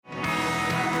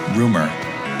Rumor,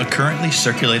 a currently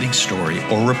circulating story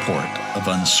or report of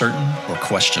uncertain or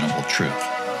questionable truth.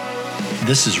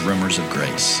 This is Rumors of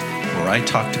Grace, where I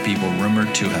talk to people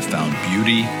rumored to have found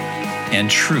beauty and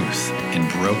truth in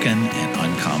broken and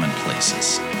uncommon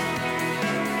places.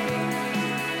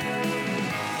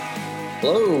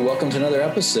 Hello, welcome to another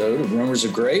episode of Rumors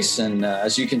of Grace. And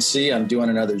as you can see, I'm doing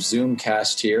another Zoom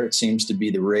cast here. It seems to be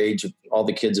the rage of all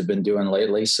the kids have been doing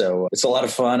lately. So it's a lot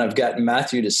of fun. I've got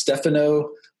Matthew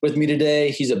Distefano with me today.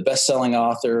 He's a best-selling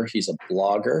author. He's a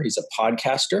blogger. He's a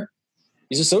podcaster.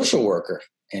 He's a social worker.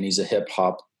 And he's a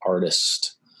hip-hop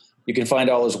artist. You can find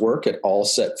all his work at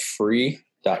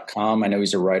allsetfree.com. I know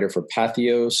he's a writer for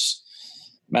Pathos.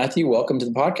 Matthew, welcome to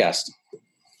the podcast.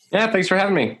 Yeah, thanks for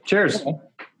having me. Cheers.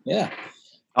 Yeah.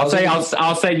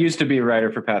 I'll say used to be a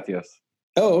writer for Pathos.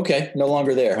 Oh, okay. No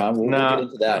longer there, huh? We'll get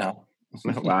into that, huh?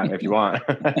 Well, if you want.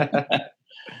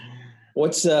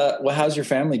 How's your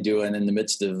family doing in the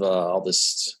midst of all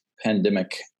this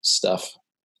pandemic stuff?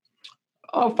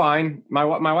 Oh, fine. My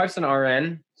wife's an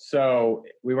RN, so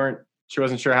she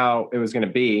wasn't sure how it was going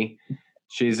to be.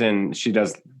 She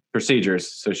does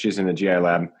procedures, so she's in the GI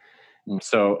lab.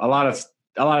 So a lot of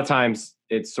times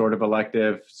it's sort of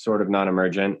elective, sort of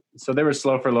non-emergent. So they were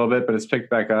slow for a little bit, but it's picked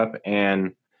back up.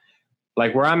 And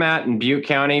like where I'm at in Butte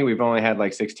County, we've only had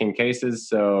like 16 cases.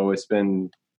 So it's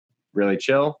been really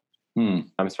chill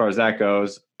as far as that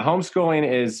goes. Homeschooling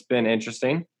has been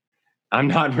interesting. I'm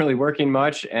not really working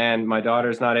much, and my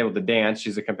daughter's not able to dance.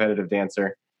 She's a competitive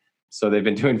dancer. So they've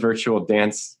been doing virtual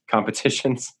dance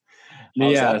competitions.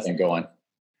 How's that been going?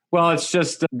 Well, it's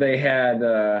just they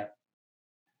had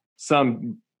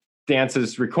some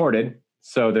dances recorded,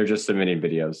 so they're just submitting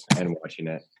videos and watching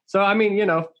it. So I mean,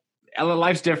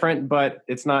 life's different, but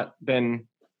it's not been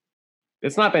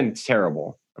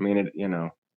terrible. I mean,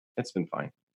 it's been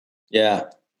fine. Yeah.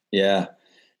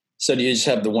 So do you just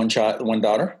have the one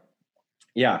daughter?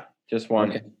 Yeah, just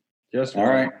one. Okay. Just one.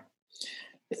 All right.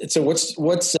 So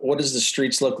what does the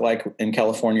streets look like in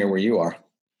California where you are?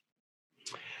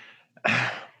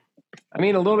 I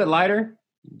mean, a little bit lighter.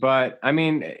 But I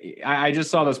mean, I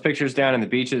just saw those pictures down in the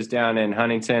beaches down in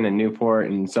Huntington and Newport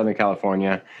in Southern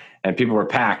California, and people were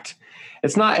packed.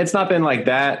 It's not been like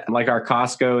that. Like our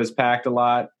Costco is packed a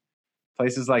lot.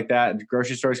 Places like that. The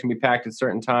grocery stores can be packed at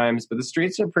certain times, but the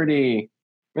streets are pretty, I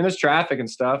mean, there's traffic and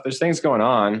stuff. There's things going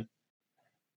on,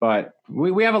 but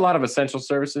we have a lot of essential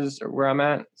services where I'm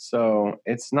at. So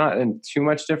it's not too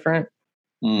much different.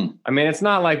 I mean, it's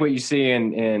not like what you see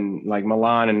in like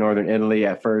Milan and Northern Italy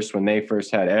at first when they first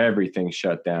had everything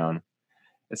shut down.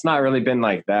 It's not really been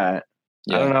like that.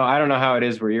 Yeah. I don't know how it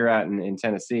is where you're at in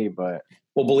Tennessee, but.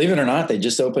 Well, believe it or not, they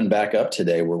just opened back up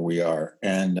today where we are.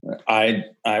 And I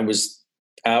was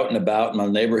out and about in my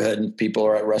neighborhood, and people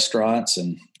are at restaurants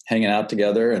and hanging out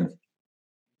together, and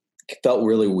it felt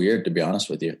really weird, to be honest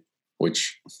with you,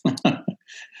 which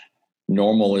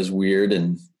normal is weird.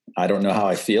 And I don't know how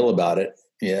I feel about it.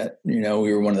 Yeah, we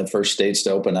were one of the first states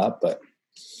to open up, but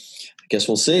I guess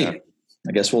we'll see.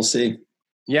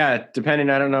 Yeah, depending,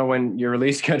 I don't know when your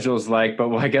release schedule is like,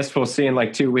 but I guess we'll see in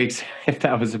like 2 weeks if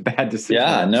that was a bad decision.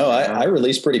 Yeah, no, I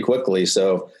released pretty quickly.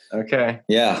 So okay.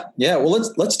 Yeah. Well,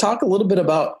 let's talk a little bit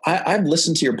about. I've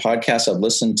listened to your podcast. I've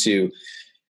listened to,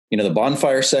 the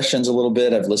bonfire sessions a little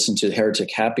bit. I've listened to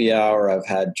Heretic Happy Hour. I've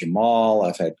had Jamal.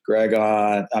 I've had Greg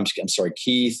on. I'm sorry,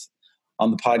 Keith on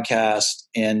the podcast.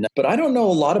 But I don't know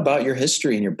a lot about your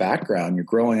history and your background, your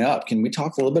growing up. Can we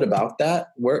talk a little bit about that?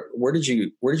 Where did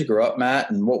you grow up, Matt?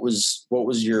 And what was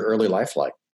your early life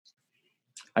like?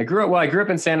 I grew up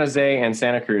in San Jose and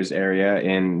Santa Cruz area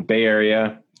in Bay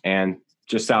Area and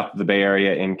just south of the Bay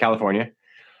Area in California.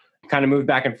 Kind of moved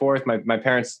back and forth. My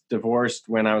parents divorced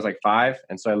when I was like 5.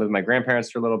 And so I lived with my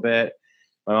grandparents for a little bit.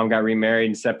 My mom got remarried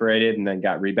and separated and then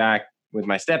got back with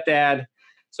my stepdad.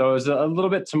 So it was a little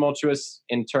bit tumultuous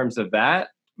in terms of that,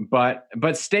 but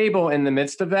stable in the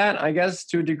midst of that, I guess,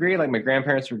 to a degree. Like my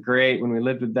grandparents were great when we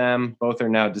lived with them. Both are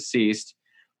now deceased.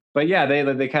 But yeah,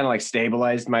 they kind of like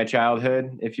stabilized my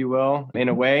childhood, if you will, in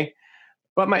a way.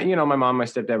 But my mom and my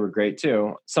stepdad were great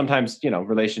too. Sometimes,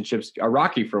 relationships are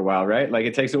rocky for a while, right? Like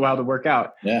it takes a while to work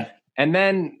out. Yeah. And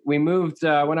then we moved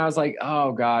when I was like,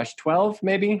 12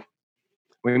 maybe.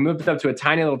 We moved up to a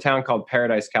tiny little town called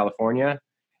Paradise, California.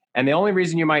 And the only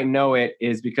reason you might know it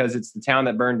is because it's the town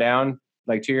that burned down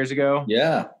like 2 years ago.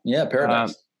 Yeah,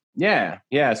 Paradise. Yeah.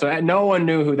 So no one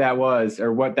knew who that was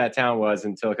or what that town was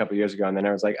until a couple of years ago. And then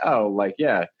I was like,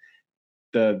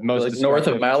 the most north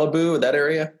of Malibu, that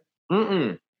area?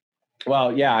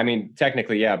 Well, yeah, I mean,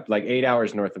 technically, yeah, like 8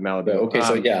 hours north of Malibu. Okay,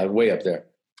 so yeah, way up there.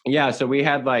 Yeah, so we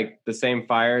had like the same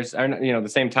fires, the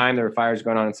same time there were fires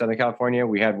going on in Southern California.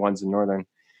 We had ones in Northern.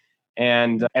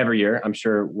 And every year, I'm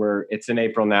sure it's in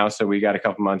April now, so we got a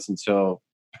couple months until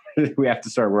we have to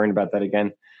start worrying about that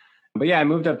again. But yeah, I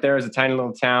moved up there as a tiny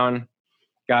little town,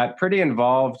 got pretty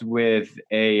involved with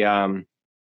a,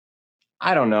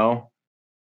 I don't know,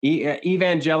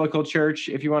 evangelical church,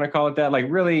 if you want to call it that, like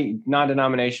really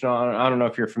non-denominational. I don't know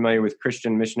if you're familiar with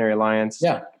Christian Missionary Alliance.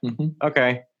 Yeah. Mm-hmm.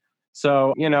 Okay.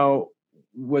 So,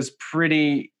 was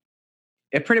pretty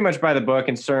much by the book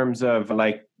in terms of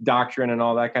like doctrine and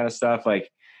all that kind of stuff.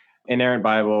 Like inerrant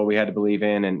Bible we had to believe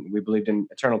in, and we believed in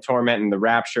eternal torment and the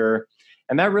rapture.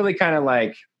 And that really kind of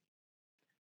like,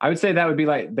 I would say that would be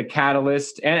like the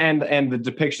catalyst and the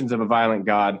depictions of a violent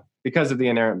God because of the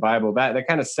inerrant Bible. That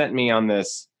kind of sent me on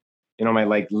this, my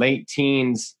like late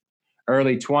teens,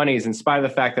 early 20s, in spite of the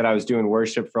fact that I was doing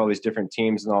worship for all these different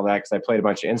teams and all that, because I played a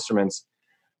bunch of instruments.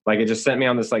 Like it just sent me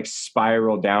on this like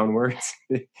spiral downwards.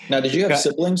 Now, did you have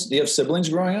siblings? Do you have siblings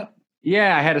growing up?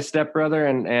 Yeah, I had a stepbrother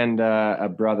and a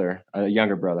brother, a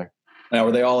younger brother. Now,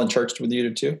 were they all in church with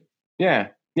you too? Yeah.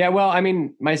 Yeah. Well, I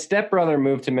mean, my stepbrother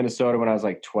moved to Minnesota when I was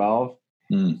like 12.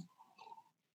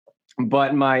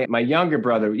 But my younger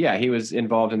brother, yeah, he was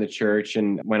involved in the church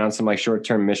and went on some like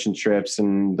short-term mission trips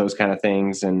and those kind of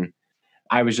things. And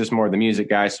I was just more the music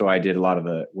guy. So I did a lot of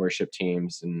the worship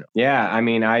teams. And yeah, I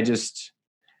mean, I just,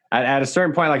 at a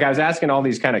certain point, like I was asking all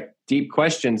these kind of deep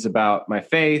questions about my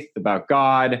faith, about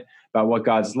God, about what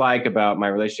God's like, about my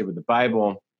relationship with the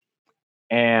Bible.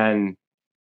 And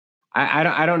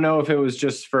I don't know if it was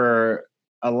just for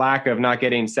a lack of not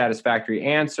getting satisfactory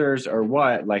answers or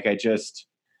what. Like I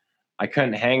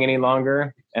couldn't hang any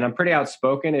longer. And I'm pretty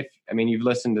outspoken. You've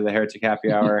listened to the Heretic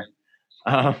Happy Hour.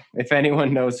 If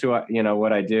anyone knows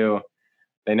what I do,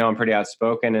 they know I'm pretty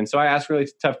outspoken. And so I ask really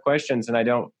tough questions, and I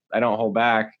don't hold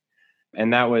back.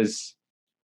 And that was,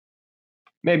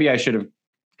 maybe I should have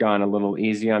gone a little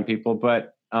easy on people,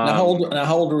 but now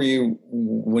how old were you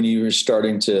when you were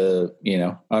starting to,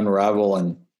 unravel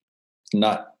and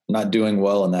not doing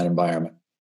well in that environment?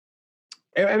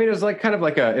 I mean, it was like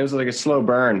it was like a slow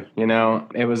burn,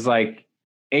 it was like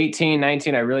 18,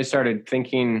 19. I really started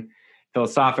thinking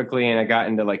philosophically, and I got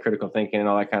into like critical thinking and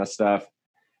all that kind of stuff.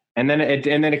 And then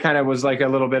it kind of was like a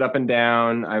little bit up and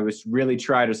down. I was really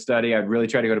trying to study. I'd really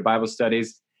try to go to Bible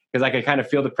studies because I could kind of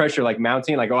feel the pressure like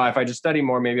mounting, like, oh, if I just study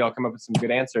more, maybe I'll come up with some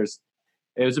good answers.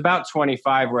 It was about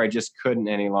 25 where I just couldn't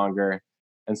any longer.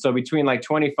 And so between like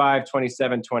 25,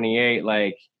 27, 28,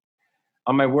 like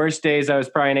on my worst days, I was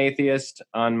probably an atheist.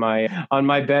 On my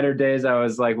better days, I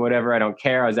was like, whatever, I don't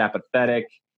care. I was apathetic.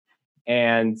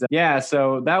 And yeah,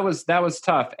 so that was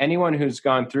tough. Anyone who's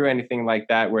gone through anything like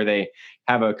that, where they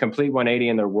have a complete 180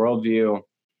 in their worldview,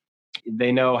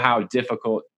 they know how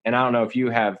difficult. And I don't know if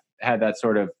you have had that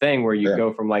sort of thing where you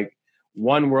go from like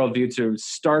one worldview to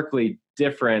starkly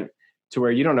different to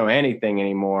where you don't know anything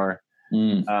anymore.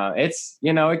 It's,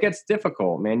 it gets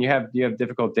difficult, man. You have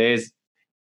difficult days,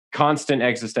 constant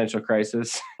existential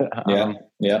crisis.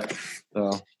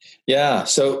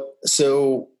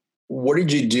 So what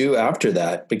did you do after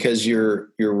that? Because your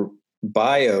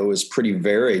bio is pretty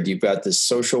varied. You've got this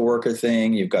social worker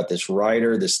thing, you've got this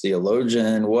writer, this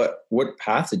theologian. What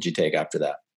path did you take after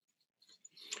that?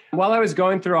 While I was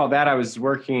going through all that, I was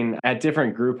working at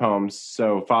different group homes.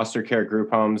 So foster care group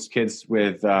homes, kids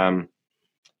with,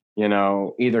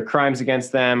 either crimes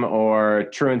against them or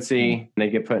truancy. They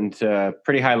get put into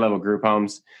pretty high level group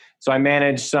homes. So I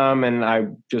managed some, and I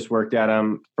just worked at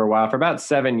them for a while, for about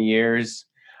 7 years.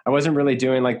 I wasn't really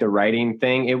doing like the writing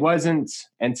thing. It wasn't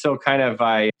until kind of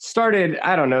I started,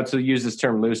 I don't know, to use this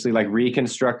term loosely, like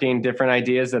reconstructing different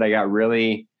ideas, that I got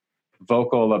really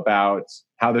vocal about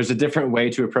how there's a different way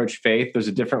to approach faith. There's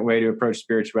a different way to approach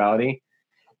spirituality.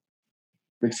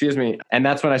 Excuse me. And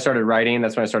that's when I started writing.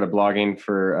 That's when I started blogging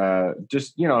for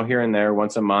just, here and there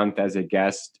once a month as a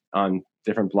guest on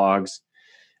different blogs,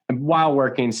 while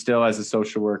working still as a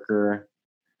social worker.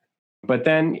 But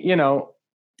then,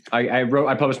 I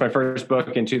published my first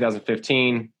book in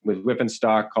 2015 with Whip and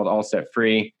Stock called All Set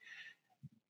Free.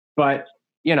 But,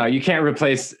 you can't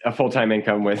replace a full-time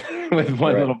income with one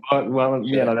little book. Well,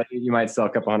 you might sell a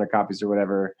couple hundred copies or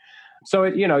whatever. So,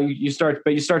 you start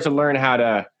to learn how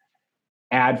to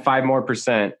add 5 more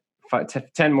percent,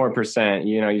 10 more percent.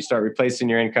 You start replacing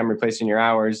your income, replacing your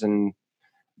hours, and,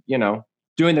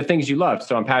 doing the things you love.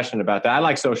 So I'm passionate about that. I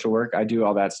like social work. I do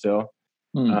all that still.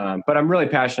 But I'm really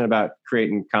passionate about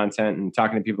creating content and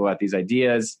talking to people about these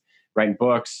ideas, writing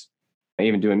books,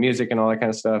 even doing music and all that kind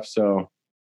of stuff. So,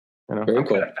 Very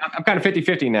cool. I'm kind of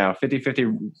 50-50 now,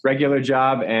 50-50 regular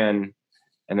job and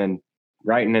then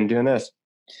writing and doing this.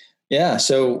 Yeah.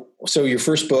 So your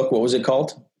first book, what was it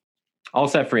called? All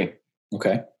Set Free.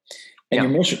 Okay.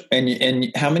 And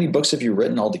and how many books have you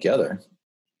written altogether?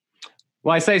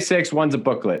 Well, I say 6. One's a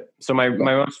booklet. So my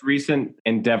most recent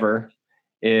endeavor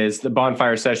is the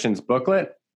Bonfire Sessions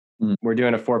booklet. We're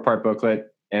doing a 4-part booklet,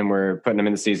 and we're putting them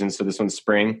in the season. So this one's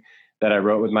spring, that I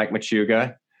wrote with Mike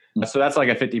Machuga. So that's like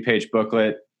a 50-page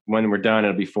booklet. When we're done,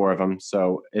 it'll be 4 of them.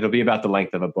 So it'll be about the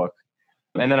length of a book.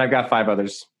 And then I've got 5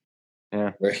 others.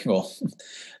 Yeah. Very cool.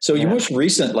 So your most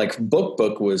recent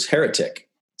book was Heretic.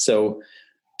 So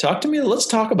talk to me. Let's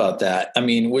talk about that. I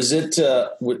mean, was it,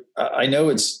 I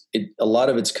know a lot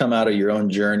of it's come out of your own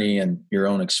journey and your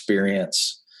own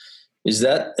experience. Is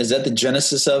that the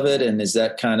genesis of it? And is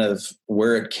that kind of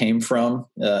where it came from?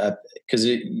 Because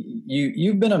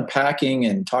you've been unpacking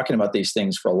and talking about these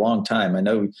things for a long time. I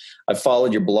know I've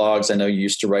followed your blogs. I know you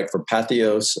used to write for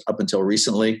Patheos up until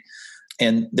recently.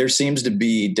 And there seems to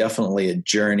be definitely a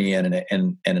journey and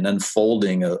an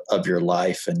unfolding of your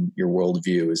life and your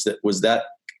worldview. Was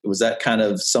that kind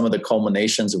of some of the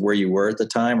culminations of where you were at the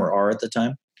time or are at the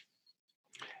time?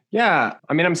 Yeah.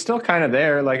 I mean, I'm still kind of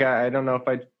there. Like, I don't know if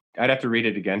I'd have to read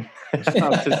it again.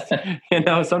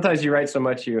 Sometimes you write so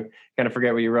much, you kind of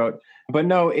forget what you wrote. But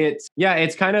no, it's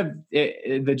kind of,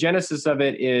 the genesis of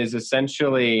it is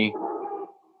essentially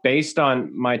based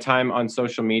on my time on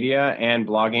social media and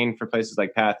blogging for places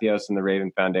like Patheos and the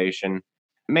Raven Foundation,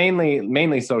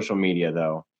 mainly social media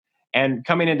though, and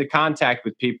coming into contact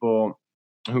with people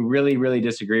who really, really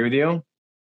disagree with you,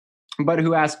 but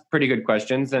who ask pretty good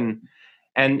questions. And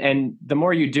the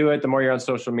more you do it, the more you're on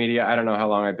social media. I don't know how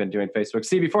long I've been doing Facebook.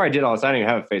 See, before I did all this, I didn't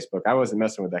even have a Facebook. I wasn't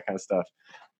messing with that kind of stuff.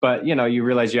 But, you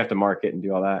realize you have to market and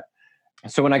do all that.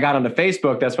 So when I got onto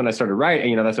Facebook, that's when I started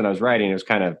writing. That's when I was writing. It was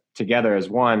kind of together as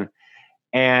one.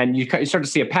 And you start to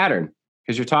see a pattern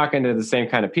because you're talking to the same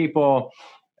kind of people.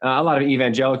 A lot of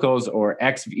evangelicals or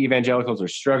ex-evangelicals or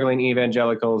struggling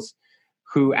evangelicals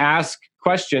who ask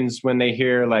questions when they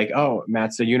hear like, oh,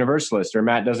 Matt's a universalist, or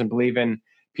Matt doesn't believe in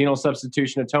penal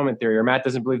substitution atonement theory, or Matt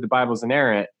doesn't believe the Bible's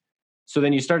inerrant. So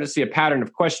then you start to see a pattern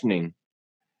of questioning,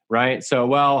 right? So,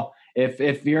 well,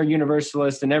 if you're a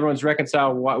universalist and everyone's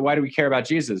reconciled, why do we care about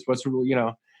Jesus?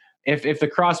 If the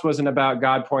cross wasn't about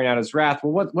God pouring out his wrath,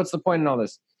 well, what's the point in all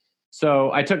this?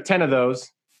 So I took 10 of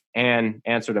those and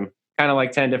answered them, kind of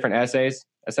like 10 different essays,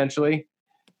 essentially.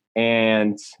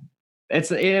 And I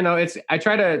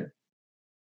try to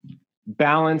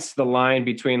balance the line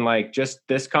between like just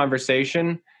this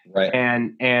conversation right.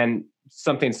 and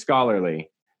something scholarly.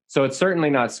 So it's certainly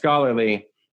not scholarly,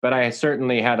 but I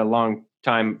certainly had a long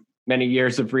time, many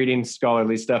years of reading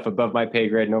scholarly stuff above my pay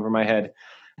grade and over my head.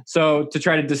 So to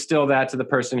try to distill that to the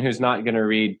person who's not going to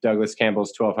read Douglas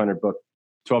Campbell's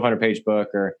 1,200 page book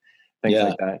or things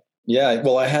like that. Yeah.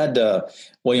 Well, I had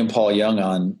William Paul Young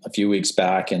on a few weeks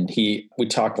back, and we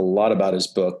talked a lot about his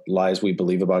book, Lies We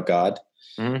Believe About God.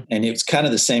 Mm-hmm. And it's kind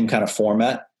of the same kind of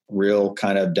format, real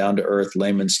kind of down to earth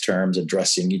layman's terms,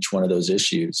 addressing each one of those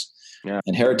issues. Yeah.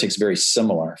 And Heretic's very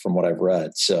similar from what I've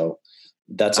read. So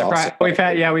that's awesome. We've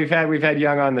had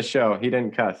Young on the show. He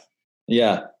didn't cuss.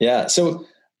 Yeah. Yeah. So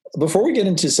before we get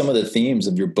into some of the themes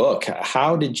of your book,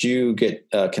 how did you get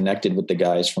connected with the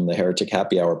guys from the Heretic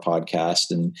Happy Hour podcast?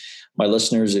 And my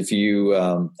listeners, if you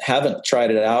haven't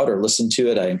tried it out or listened to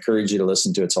it, I encourage you to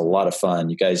listen to it. It's a lot of fun.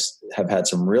 You guys have had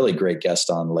some really great guests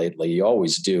on lately. You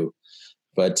always do,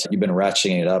 but you've been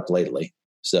ratcheting it up lately.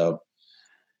 So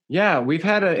yeah, we've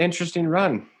had an interesting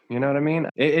run. You know what I mean?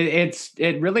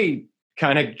 It really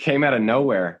kind of came out of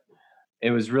nowhere.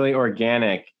 It was really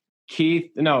organic.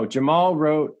 Jamal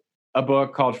wrote a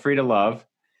book called Free to Love,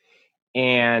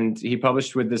 and he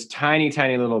published with this tiny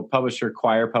little publisher,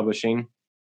 Choir Publishing.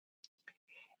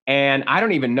 And I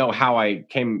don't even know how I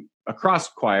came across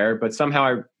Choir, but somehow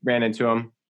I ran into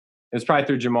him. It was probably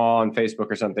through Jamal on Facebook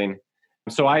or something.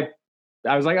 So I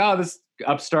was like, oh, this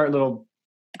upstart little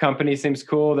company seems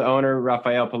cool. The owner,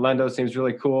 Rafael Polendo, seems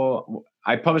really cool.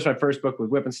 I published my first book with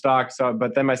Whip and Stock.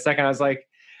 But then my second, I was like,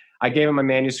 I gave him a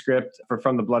manuscript for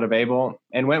From the Blood of Abel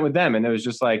and went with them. And it was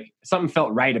just like, something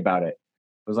felt right about it.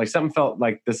 It was like, something felt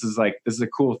like this is a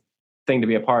cool thing to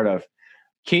be a part of.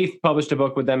 Keith published a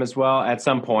book with them as well at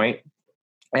some point.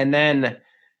 And then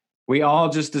we all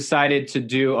just decided to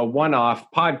do a one-off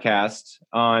podcast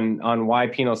on why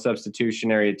penal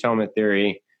substitutionary atonement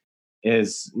theory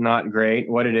is not great,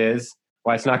 what it is,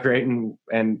 why it's not great,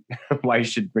 and why you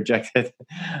should reject it.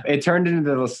 It turned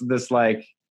into this like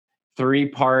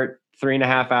 3-part,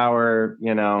 3.5 hour,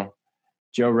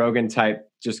 Joe Rogan type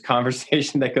just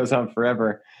conversation that goes on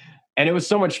forever. And it was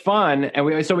so much fun. And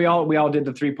we all did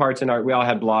the 3 parts we all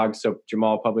had blogs. So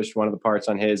Jamal published one of the parts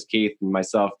on his, Keith and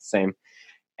myself, the same.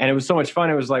 And it was so much fun.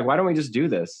 It was like, why don't we just do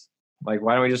this? Like,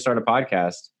 why don't we just start a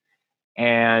podcast?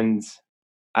 And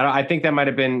I think that might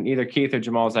have been either Keith or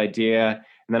Jamal's idea.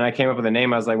 And then I came up with a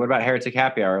name. I was like, what about Heretic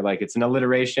Happy Hour? Like, it's an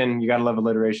alliteration. You got to love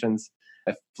alliterations.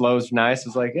 It flows nice. I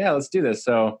was like, yeah, let's do this.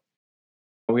 So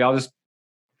we all just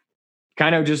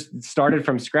kind of just started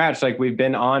from scratch. Like, we've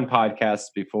been on podcasts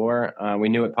before. We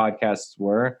knew what podcasts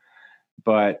were,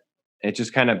 but it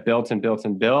just kind of built and built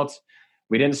and built.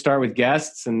 We didn't start with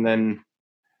guests, and then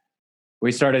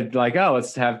we started like, oh,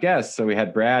 let's have guests. So we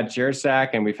had Brad Jersak,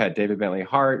 and we've had David Bentley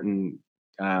Hart, and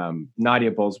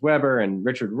Nadia Bowles-Weber, and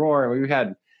Richard Rohr. We've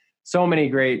had so many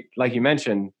great, like you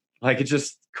mentioned, like, it's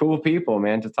just cool people,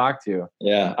 man, to talk to.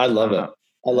 Yeah, I love it.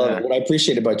 I love it. What I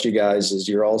appreciate about you guys is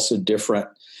you're all so different.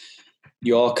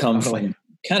 You all come from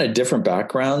kind of different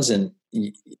backgrounds, and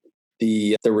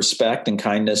the respect and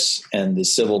kindness and the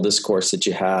civil discourse that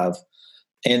you have.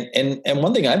 And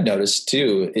one thing I've noticed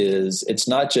too is it's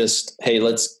not just, hey,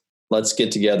 let's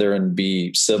get together and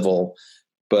be civil,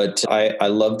 but I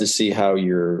love to see how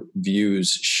your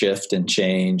views shift and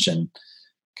change, and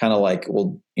kind of like,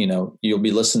 well, you'll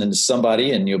be listening to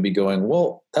somebody and you'll be going,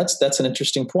 well, that's an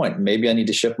interesting point. Maybe I need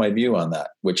to shift my view on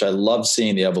that, which I love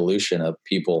seeing the evolution of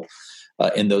people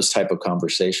in those type of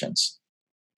conversations.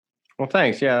 Well,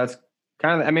 thanks. Yeah, that's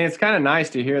it's kind of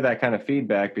nice to hear that kind of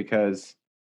feedback, because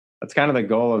that's kind of the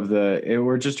goal of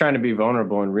we're just trying to be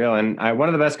vulnerable and real. And one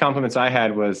of the best compliments I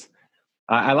had was,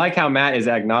 I like how Matt is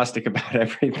agnostic about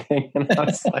everything. And I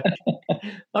was like,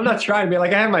 I'm not trying to be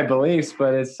like, I have my beliefs,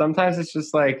 but sometimes it's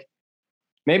just like,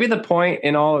 maybe the point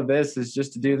in all of this is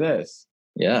just to do this.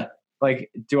 Yeah.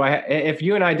 Like, if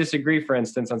you and I disagree, for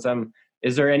instance, on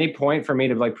is there any point for me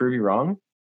to like prove you wrong?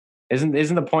 Isn't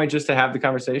the point just to have the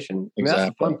conversation?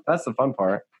 Exactly. That's the fun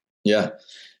part. Yeah.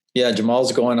 Yeah.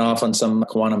 Jamal's going off on some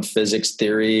quantum physics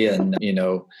theory, and,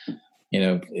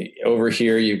 over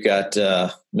here you've got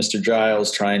Mr.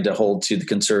 Giles trying to hold to the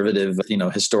conservative,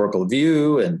 historical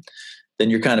view, and then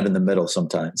you're kind of in the middle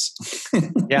sometimes.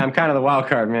 Yeah, I'm kind of the wild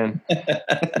card, man.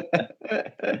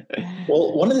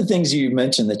 Well, one of the things you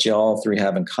mentioned that you all three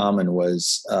have in common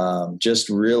was just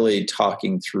really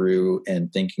talking through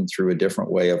and thinking through a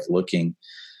different way of looking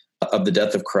of the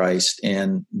death of Christ,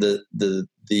 and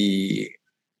the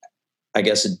I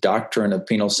guess a doctrine of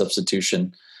penal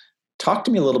substitution. Talk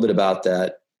to me a little bit about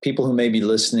that. People who may be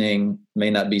listening may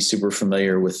not be super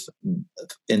familiar with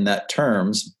in that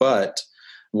terms, but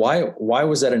why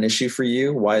was that an issue for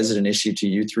you? Why is it an issue to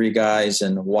you three guys?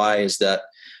 And why is that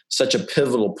such a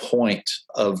pivotal point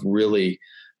of really,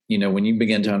 when you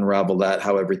begin to unravel that,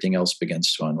 how everything else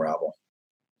begins to unravel?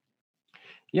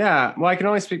 Yeah, well, I can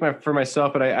only speak for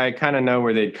myself, but I kind of know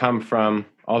where they'd come from,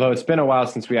 although it's been a while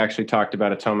since we actually talked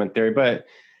about atonement theory, but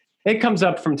it comes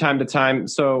up from time to time.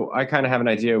 So I kind of have an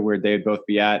idea where they'd both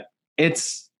be at.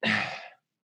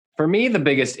 For me, the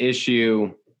biggest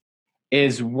issue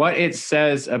is what it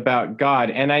says about God.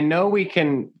 And I know we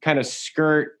can kind of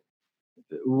skirt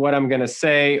what I'm going to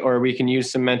say, or we can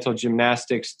use some mental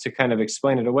gymnastics to kind of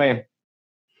explain it away.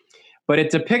 But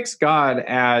it depicts God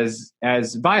as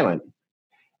violent.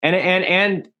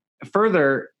 And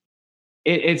further,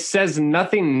 it says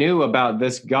nothing new about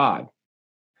this God.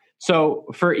 So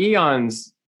for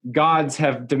eons, gods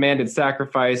have demanded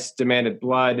sacrifice, demanded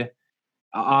blood,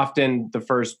 often the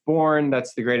firstborn.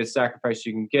 That's the greatest sacrifice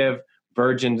you can give.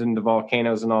 Virgins into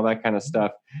volcanoes and all that kind of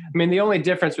stuff. I mean, the only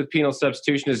difference with penal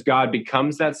substitution is God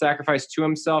becomes that sacrifice to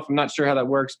himself. I'm not sure how that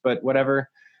works, but whatever.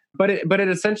 But it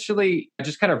essentially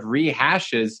just kind of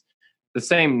rehashes the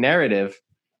same narrative,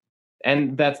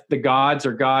 and that's the gods,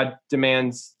 or God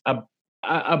demands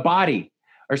a body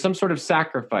or some sort of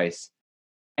sacrifice.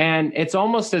 And it's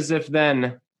almost as if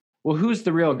then, well, who's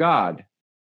the real God?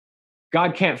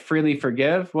 God can't freely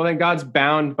forgive. Well, then God's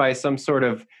bound by some sort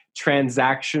of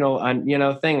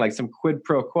transactional, thing, like some quid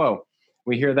pro quo.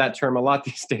 We hear that term a lot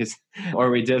these days, or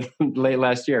we did late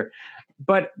last year.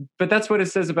 But that's what it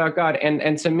says about God.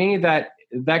 And to me,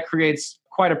 that creates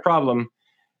quite a problem.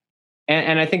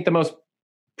 And I think the most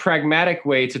pragmatic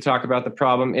way to talk about the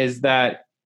problem is that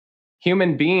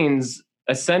human beings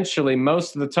essentially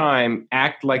most of the time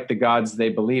act like the gods they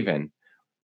believe in.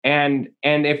 And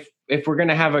if we're going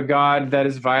to have a God that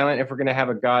is violent, if we're going to have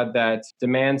a God that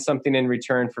demands something in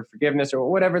return for forgiveness, or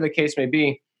whatever the case may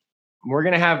be, we're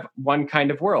going to have one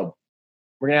kind of world.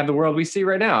 We're going to have the world we see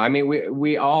right now. I mean,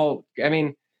 we all,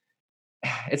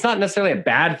 it's not necessarily a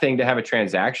bad thing to have a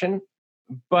transaction,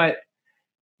 but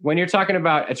when you're talking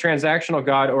about a transactional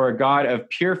God, or a God of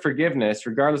pure forgiveness,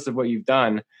 regardless of what you've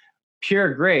done,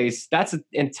 pure grace, that's an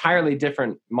entirely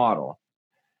different model.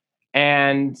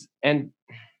 And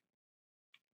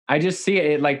I just see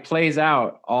it like plays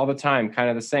out all the time, kind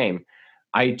of the same.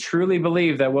 I truly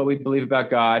believe that what we believe about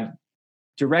God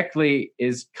directly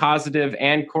is causative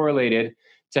and correlated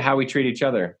to how we treat each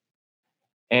other.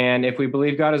 And if we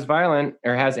believe God is violent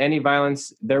or has any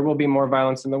violence, there will be more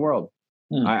violence in the world.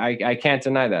 I can't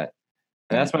deny that.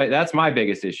 And that's my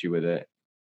biggest issue with it.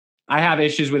 I have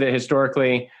issues with it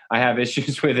historically. I have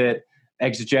issues with it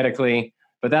exegetically,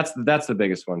 but that's the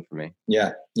biggest one for me.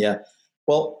 Yeah.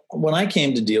 Well, when I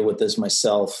came to deal with this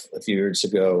myself a few years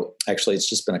ago, actually, it's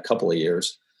just been a couple of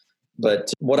years,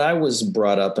 but what I was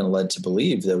brought up and led to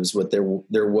believe there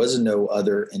was no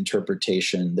other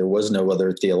interpretation. There was no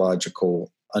other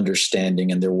theological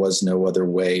understanding, and there was no other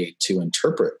way to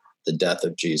interpret the death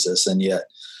of Jesus. And yet,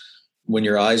 when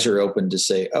your eyes are open to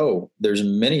say, oh, there's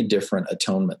many different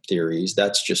atonement theories,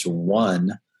 that's just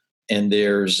one. And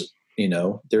there's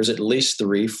at least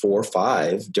 3, 4,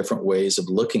 5 different ways of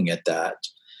looking at that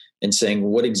and saying,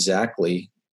 what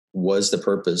exactly was the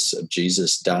purpose of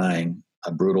Jesus dying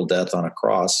a brutal death on a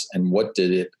cross, and what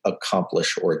did it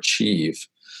accomplish or achieve?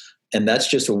 And that's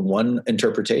just one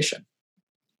interpretation.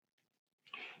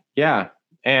 Yeah.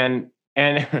 And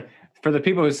for the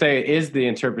people who say it is the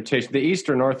interpretation, the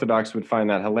Eastern Orthodox would find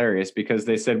that hilarious, because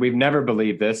they said, we've never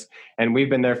believed this and we've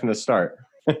been there from the start.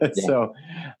 So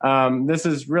this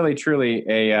is really, truly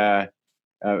a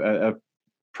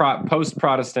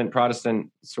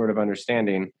post-Protestant sort of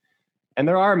understanding. And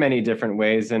there are many different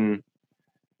ways. And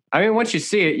I mean, once you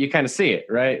see it, you kind of see it,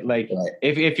 right? Like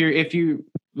if you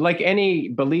like any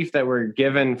belief that we're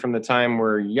given from the time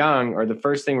we're young, or the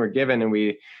first thing we're given, and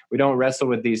we don't wrestle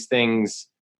with these things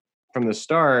from the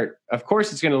start, of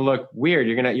course it's going to look weird.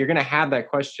 You're going to have that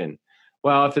question.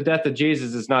 Well, if the death of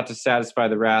Jesus is not to satisfy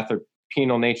the wrath or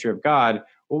penal nature of God,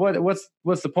 well,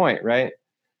 what's the point, right?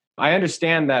 I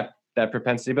understand that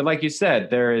propensity, but like you said,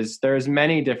 there's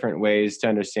many different ways to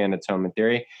understand atonement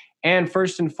theory. And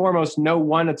first and foremost, no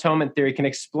one atonement theory can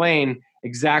explain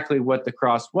exactly what the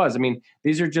cross was. I mean,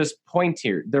 these are just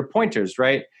they're pointers,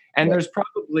 right? And there's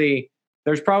probably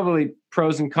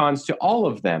pros and cons to all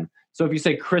of them. So if you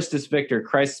say Christus Victor,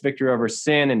 Christ's victory over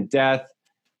sin and death,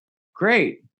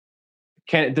 great.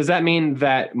 Does that mean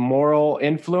that moral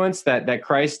influence, that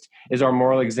Christ is our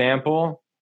moral example?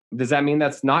 Does that mean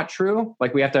that's not true?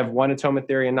 Like we have to have one atonement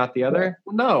theory and not the other?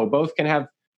 Well, no, both can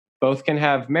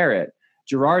have merit.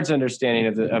 Girard's understanding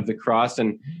of the cross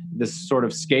and this sort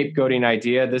of scapegoating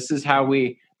idea. This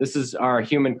is our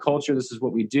human culture. This is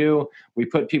what we do. We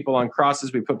put people on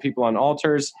crosses. We put people on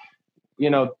altars.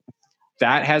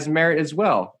 That has merit as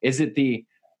well. Is it the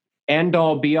end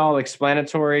all be all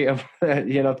explanatory of,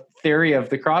 theory of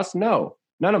the cross? No,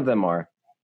 none of them are.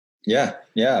 Yeah.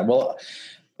 Well,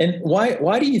 and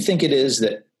why do you think it is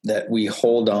that we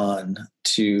hold on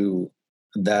to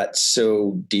that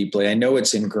so deeply? I know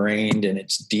it's ingrained and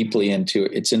it's deeply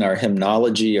it's in our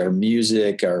hymnology, our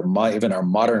music, even our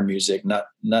modern music,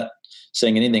 not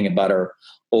saying anything about our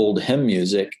old hymn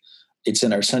music. It's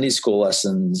in our Sunday school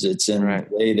lessons. It's in the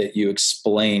way that you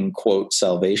explain, quote,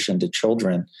 salvation to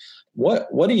children.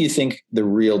 What do you think the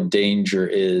real danger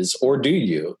is, or do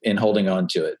you, in holding on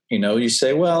to it? You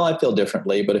say, well, I feel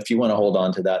differently, but if you want to hold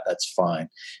on to that, that's fine.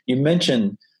 You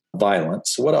mentioned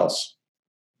violence. What else?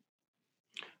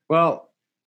 Well,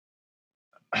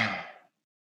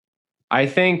 I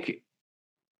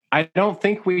don't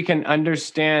think we can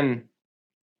understand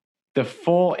the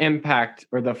full impact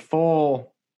or the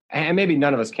full, and maybe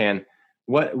none of us can,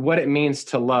 what it means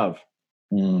to love.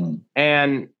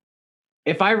 And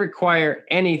if I require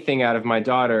anything out of my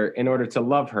daughter in order to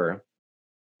love her,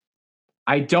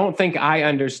 I don't think I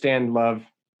understand love.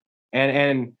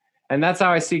 And that's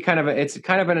how I see it's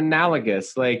kind of an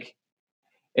analogous, like,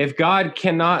 if God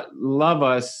cannot love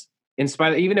us in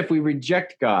spite of, even if we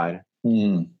reject God,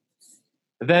 then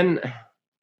I'm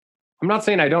not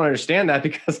saying I don't understand that,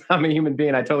 because I'm a human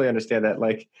being. I totally understand that.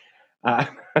 Like, I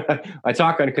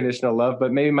talk unconditional love,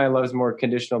 but maybe my love is more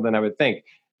conditional than I would think.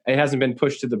 It hasn't been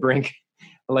pushed to the brink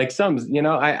like some,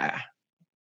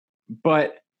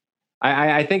 but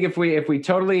I think if we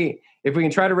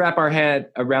can try to wrap our head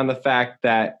around the fact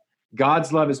that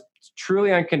God's love is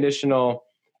truly unconditional,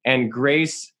 and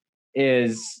grace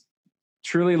is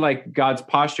truly like God's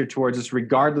posture towards us,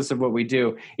 regardless of what we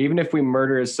do, even if we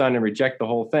murder his son and reject the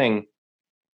whole thing,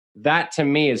 that to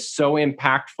me is so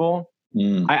impactful.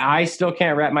 I still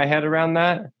can't wrap my head around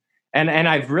that. And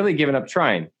I've really given up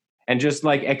trying and just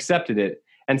like accepted it.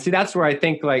 And see, that's where I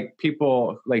think like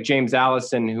people like James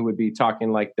Allison, who would be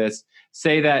talking like this,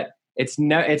 say that it's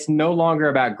no longer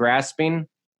about grasping.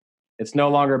 It's no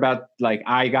longer about like,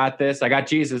 I got this, I got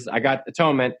Jesus, I got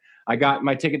atonement, I got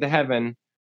my ticket to heaven.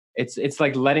 It's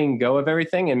like letting go of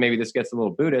everything. And maybe this gets a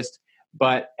little Buddhist,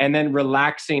 and then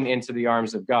relaxing into the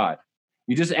arms of God.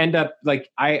 you just end up like,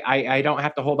 I don't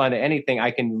have to hold on to anything.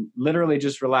 I can literally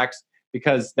just relax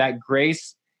because that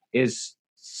grace is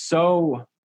so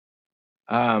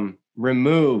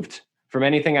removed from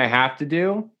anything I have to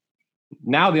do.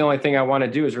 Now the only thing I want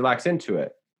to do is relax into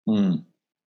it.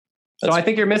 So I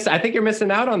think you're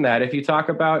missing out on that if you talk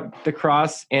about the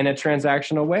cross in a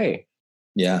transactional way.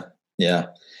 Yeah.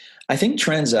 I think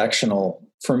transactional,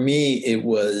 for me, it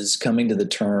was coming to the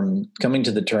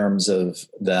terms of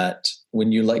that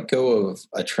when you let go of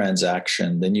a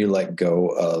transaction, then you let go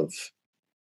of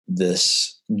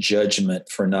this judgment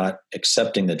for not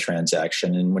accepting the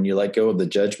transaction. And when you let go of the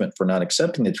judgment for not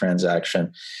accepting the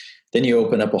transaction, then you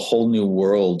open up a whole new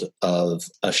world of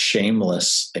a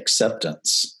shameless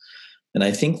acceptance. And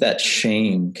I think that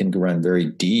shame can run very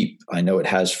deep. I know it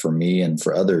has for me and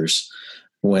for others.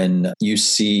 When you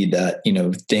see that,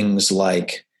 things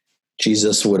like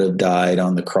Jesus would have died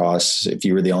on the cross if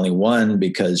you were the only one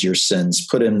because your sins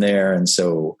put him there. And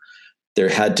so there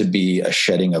had to be a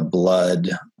shedding of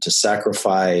blood to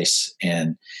sacrifice.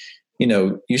 And,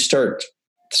 you start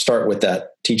with that,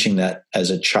 teaching that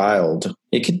as a child,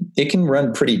 it can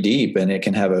run pretty deep, and it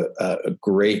can have a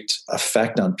great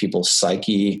effect on people's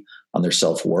psyche, on their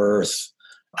self-worth.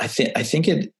 I think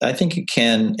it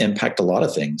can impact a lot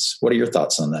of things. What are your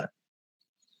thoughts on that?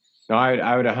 No,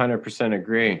 I would 100%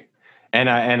 agree. And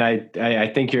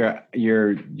I think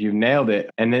you nailed it.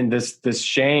 And then this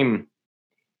shame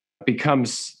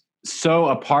becomes so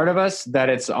a part of us that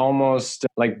it's almost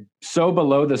like so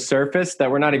below the surface that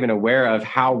we're not even aware of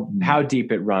how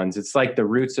deep it runs. It's like the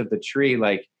roots of the tree.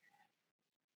 Like,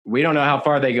 we don't know how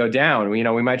far they go down. We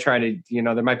might try to,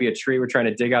 there might be a tree we're trying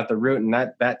to dig out the root, and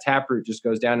that taproot just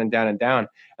goes down and down and down.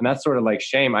 And that's sort of like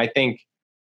shame. I think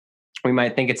we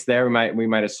might think it's there. We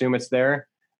might assume it's there,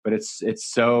 but it's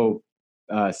so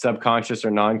subconscious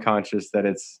or non-conscious that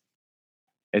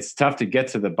it's tough to get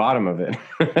to the bottom of it.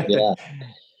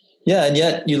 Yeah. And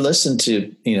yet you listen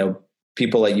to,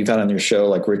 people like you've had on your show,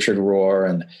 like Richard Rohr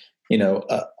and,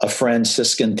 a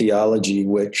Franciscan theology,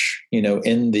 which,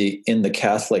 in the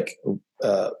Catholic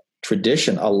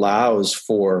tradition allows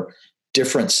for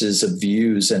differences of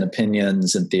views and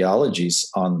opinions and theologies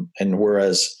and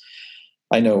whereas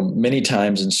I know many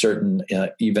times in certain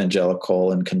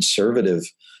evangelical and conservative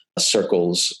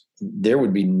circles, there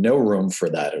would be no room for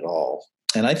that at all.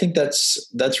 And I think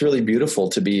that's really beautiful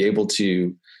to be able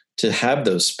to have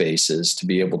those spaces, to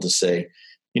be able to say,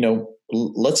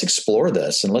 let's explore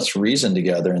this and let's reason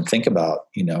together and think about,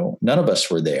 none of us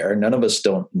were there. None of us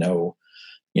don't know,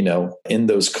 in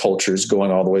those cultures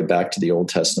going all the way back to the Old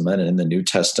Testament and in the New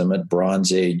Testament,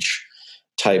 Bronze Age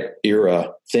type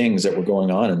era things that were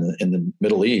going on in the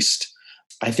Middle East.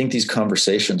 I think these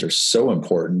conversations are so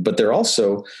important, but they're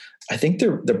also, I think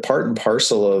they're part and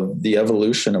parcel of the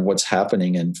evolution of what's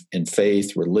happening in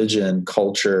faith, religion,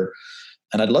 culture.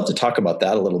 And I'd love to talk about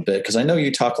that a little bit, because I know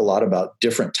you talk a lot about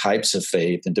different types of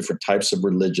faith and different types of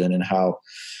religion and how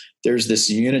there's this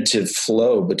unitive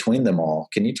flow between them all.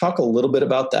 Can you talk a little bit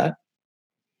about that?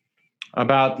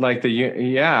 About like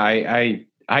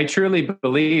I truly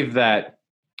believe that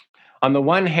on the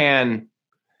one hand,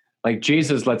 like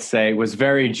Jesus, let's say, was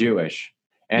very Jewish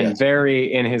and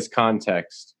very in his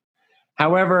context.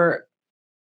 However,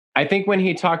 I think when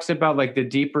he talks about like the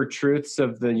deeper truths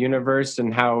of the universe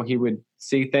and how he would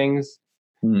see things,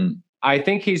 I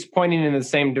think he's pointing in the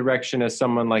same direction as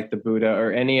someone like the Buddha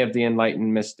or any of the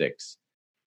enlightened mystics.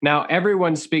 Now,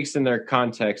 everyone speaks in their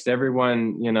context.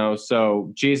 Everyone,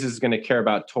 so Jesus is going to care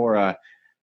about Torah.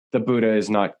 The Buddha is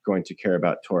not going to care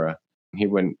about Torah. He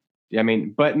wouldn't.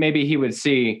 But maybe he would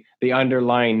see the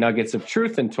underlying nuggets of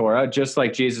truth in Torah, just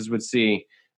like Jesus would see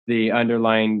the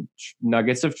underlying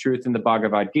nuggets of truth in the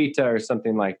Bhagavad Gita or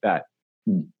something like that.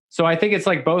 So I think it's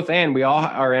like both and. We all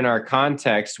are in our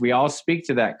context. We all speak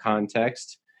to that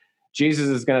context. Jesus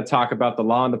is going to talk about the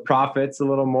law and the prophets a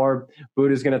little more.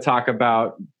 Buddha is going to talk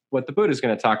about what the Buddha is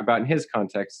going to talk about in his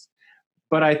context.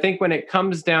 But I think when it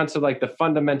comes down to like the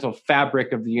fundamental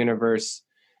fabric of the universe,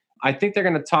 I think they're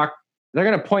going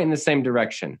to point in the same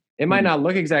direction. It might not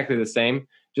look exactly the same.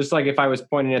 Just like if I was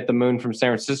pointing at the moon from San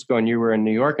Francisco and you were in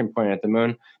New York and pointing at the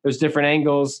moon, there's different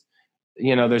angles,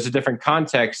 there's a different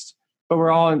context, but we're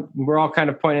all kind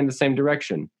of pointing in the same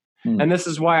direction. And this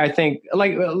is why I think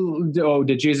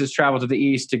did Jesus travel to the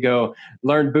East to go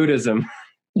learn Buddhism?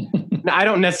 No, I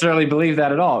don't necessarily believe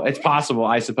that at all. It's possible,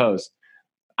 I suppose.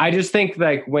 I just think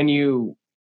like when you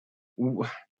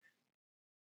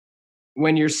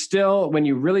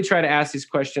really try to ask these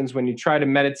questions, when you try to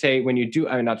meditate,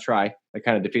 not try, that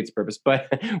kind of defeats the purpose,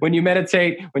 but when you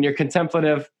meditate, when you're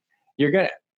contemplative,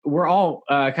 we're all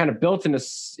kind of built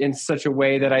in such a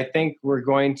way that I think we're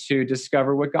going to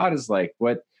discover what God is like,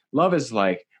 what love is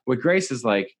like, what grace is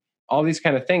like, all these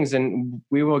kind of things. And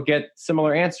we will get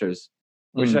similar answers,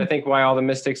 which is, I think, why all the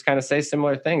mystics kind of say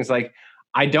similar things. Like,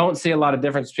 I don't see a lot of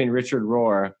difference between Richard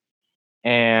Rohr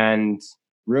and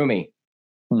Rumi.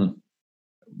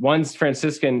 One's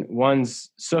Franciscan, one's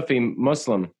Sufi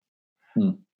Muslim.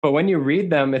 But when you read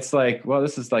them, it's like, well,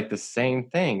 this is like the same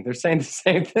thing. They're saying the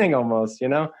same thing almost, you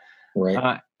know?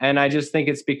 Right. And I just think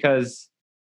it's because,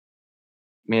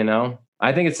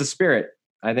 I think it's the spirit.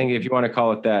 I think if you want to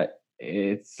call it that,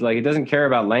 it's like, it doesn't care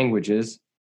about languages.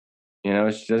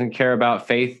 It doesn't care about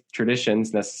faith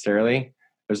traditions necessarily.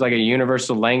 There's like a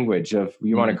universal language of,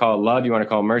 you want to call it love, you want to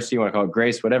call it mercy, you want to call it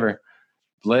grace, whatever.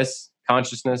 Bliss,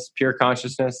 consciousness, pure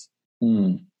consciousness.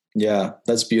 Yeah,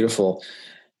 that's beautiful.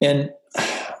 And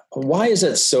why is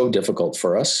that so difficult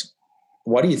for us?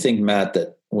 Why do you think, Matt,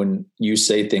 that when you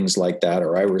say things like that,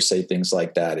 or I were to say things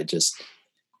like that, it just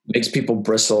makes people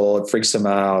bristle, it freaks them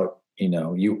out?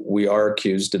 We are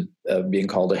accused of being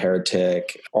called a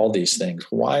heretic, all these things.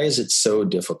 Why is it so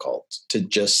difficult to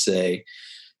just say,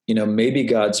 maybe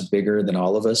God's bigger than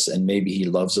all of us, and maybe he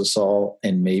loves us all,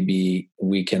 and maybe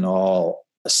we can all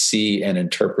see and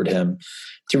interpret him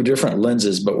through different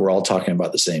lenses, but we're all talking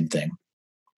about the same thing?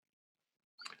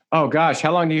 Oh gosh,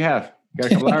 how long do you have?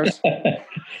 Got a couple hours?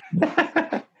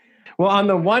 Well, on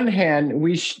the one hand,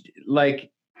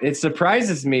 it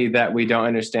surprises me that we don't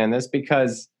understand this,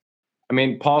 because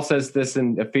Paul says this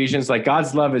in Ephesians, like,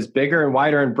 God's love is bigger and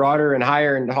wider and broader and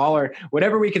higher and taller.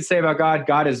 Whatever we could say about God,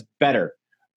 God is better.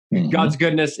 God's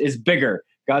goodness is bigger.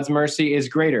 God's mercy is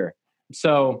greater.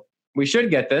 So we should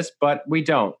get this, but we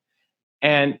don't.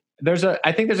 And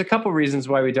I think there's a couple reasons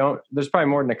why we don't. There's probably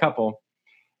more than a couple.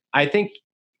 I think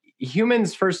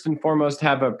humans, first and foremost,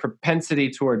 have a propensity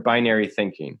toward binary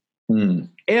thinking.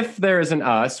 If there is an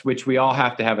us, which we all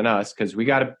have to have an us, because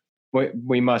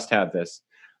we must have this.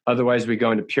 Otherwise, we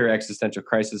go into pure existential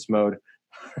crisis mode.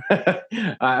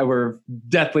 We're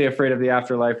deathly afraid of the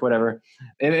afterlife, whatever.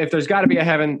 If there's got to be a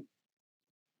heaven,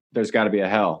 there's got to be a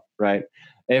hell, right?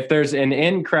 If there's an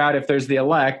in crowd, if there's the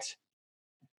elect,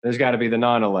 there's got to be the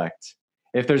non-elect.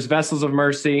 If there's vessels of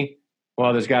mercy,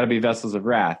 well, there's got to be vessels of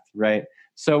wrath, right?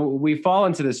 So we fall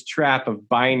into this trap of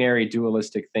binary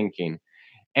dualistic thinking.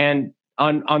 And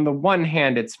on the one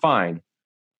hand, it's fine.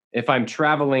 If I'm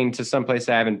traveling to someplace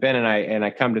I haven't been and I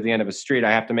come to the end of a street,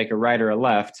 I have to make a right or a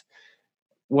left.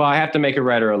 Well, I have to make a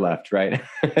right or a left, right?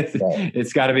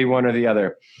 It's got to be one or the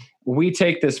other. We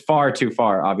take this far too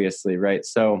far, obviously, right?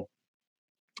 So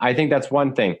I think that's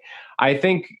one thing. I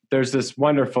think there's this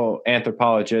wonderful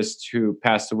anthropologist who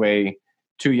passed away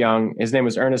too young. His name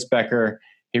was Ernest Becker.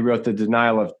 He wrote The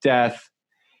Denial of Death.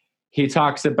 He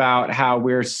talks about how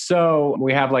we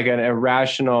have like an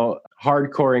irrational,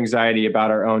 hardcore anxiety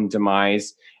about our own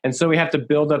demise. And so we have to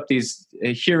build up these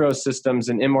hero systems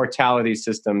and immortality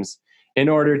systems in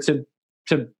order to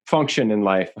function in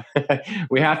life.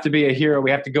 We have to be a hero.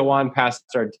 We have to go on past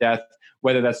our death,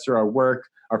 whether that's through our work,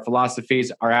 our philosophies,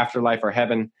 our afterlife, our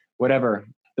heaven, whatever.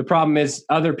 The problem is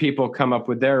other people come up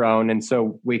with their own. And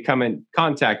so we come in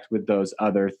contact with those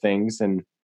other things. And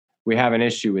we have an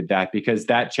issue with that because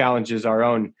that challenges our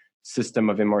own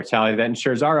system of immortality that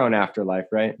ensures our own afterlife,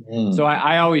 right? So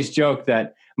I always joke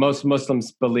that most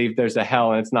Muslims believe there's a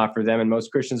hell and it's not for them, and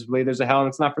most Christians believe there's a hell and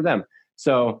it's not for them.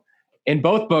 So in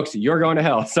both books, you're going to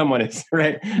hell. Someone is,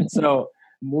 right? So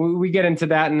we get into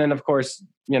that. And then, of course,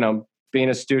 being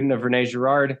a student of Rene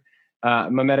Girard,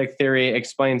 mimetic theory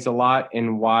explains a lot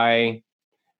in why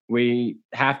we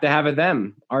have to have a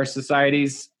them. Our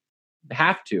societies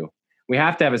have to. We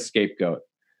have to have a scapegoat.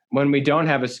 When we don't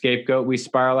have a scapegoat, we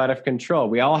spiral out of control.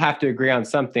 We all have to agree on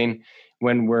something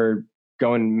when we're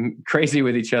going crazy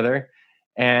with each other,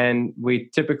 and we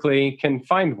typically can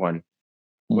find one.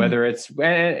 Whether it's,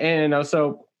 and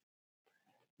also,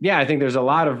 yeah, I think there's a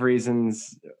lot of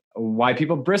reasons why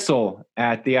people bristle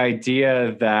at the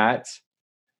idea that,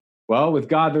 well, with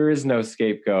God, there is no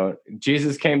scapegoat.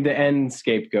 Jesus came to end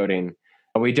scapegoating.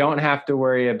 We don't have to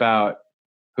worry about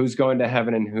who's going to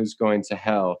heaven and who's going to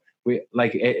hell. It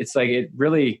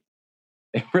really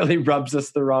rubs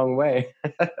us the wrong way.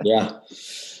 Yeah.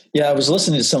 I was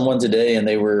listening to someone today and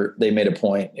they made a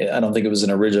point. I don't think it was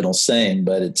an original saying,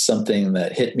 but it's something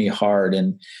that hit me hard.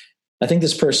 And I think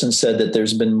this person said that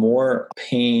there's been more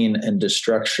pain and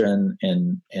destruction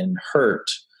and hurt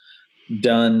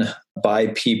done by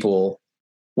people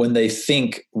when they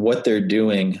think what they're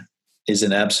doing is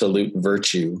an absolute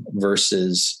virtue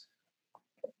versus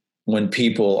when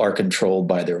people are controlled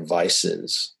by their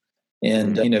vices.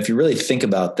 And, if you really think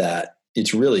about that,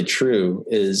 it's really true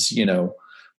is,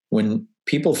 when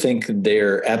people think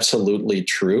they're absolutely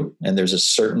true and there's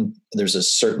a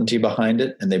certainty behind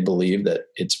it, and they believe that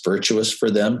it's virtuous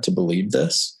for them to believe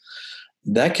this,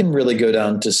 that can really go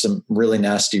down to some really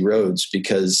nasty roads.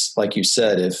 Because like you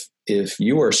said, if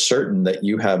you are certain that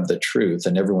you have the truth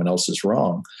and everyone else is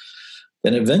wrong,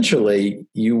 then eventually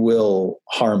you will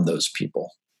harm those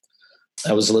people.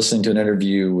 I was listening to an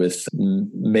interview with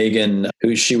Megan, who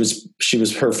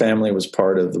her family was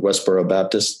part of the Westboro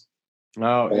Baptist.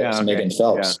 Oh, yeah. Okay. Megan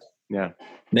Phelps. Yeah.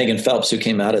 Megan Phelps, who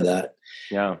came out of that.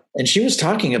 Yeah. And she was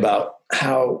talking about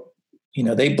how,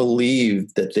 they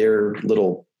believed that their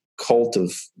little cult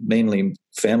of mainly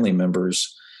family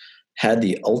members had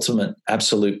the ultimate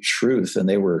absolute truth, and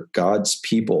they were God's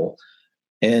people.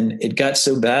 And it got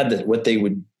so bad that what they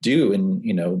would do, and,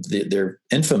 they're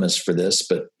infamous for this,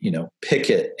 but,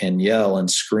 picket and yell and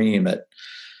scream at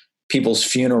people's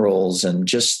funerals, and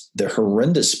just the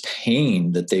horrendous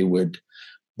pain that they would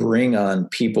bring on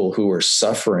people who are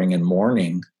suffering and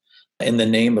mourning in the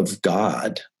name of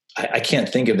God. I can't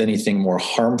think of anything more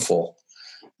harmful,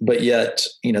 but yet,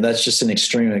 that's just an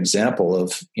extreme example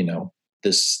of,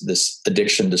 this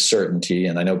addiction to certainty.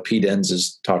 And I know Pete Enns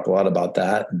has talked a lot about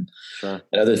that and, sure,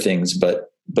 and other things, but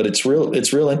it's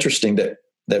real interesting that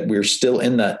we're still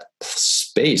in that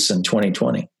space in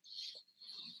 2020.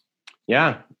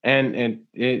 Yeah. And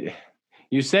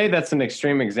you say that's an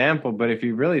extreme example, but if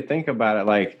you really think about it,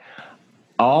 like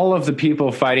all of the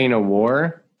people fighting a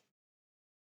war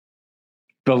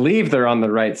believe they're on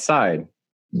the right side.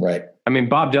 Right. I mean,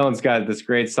 Bob Dylan's got this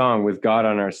great song, With God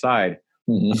on Our Side.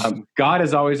 Mm-hmm. God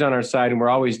is always on our side, and we're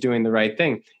always doing the right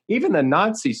thing. Even the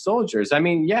Nazi soldiers, I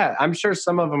mean, yeah, I'm sure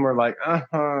some of them were like,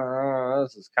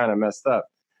 this is kind of messed up.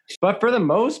 But for the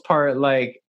most part,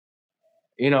 like,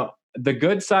 the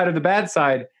good side or the bad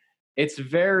side, it's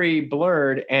very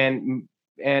blurred, and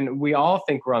we all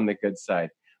think we're on the good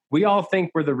side. We all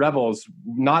think we're the rebels,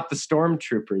 not the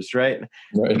stormtroopers, right?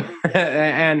 Right.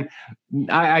 And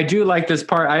I do like this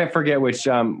part. I forget which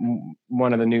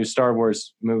one of the new Star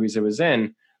Wars movies it was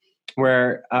in,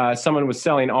 where someone was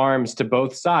selling arms to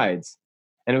both sides.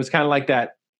 And it was kind of like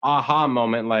that aha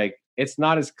moment, like, it's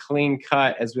not as clean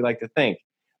cut as we like to think.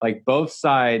 Like, both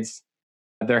sides,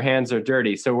 their hands are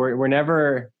dirty. So we're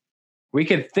never, we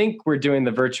could think we're doing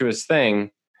the virtuous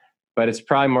thing, but it's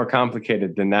probably more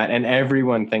complicated than that. And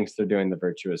everyone thinks they're doing the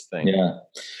virtuous thing. Yeah.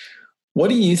 What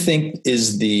do you think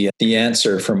is the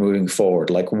answer for moving forward?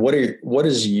 Like, what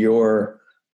is your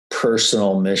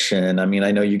personal mission? I mean,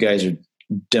 I know you guys are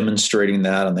demonstrating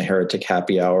that on the Heretic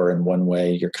Happy Hour in one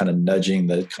way. You're kind of nudging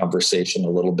the conversation a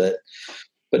little bit.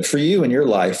 But for you in your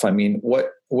life, I mean,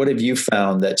 what have you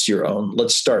found that's your own?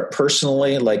 Let's start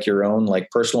personally, like your own, like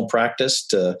personal practice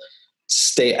to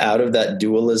stay out of that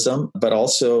dualism, but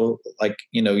also, like,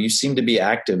 you seem to be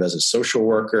active as a social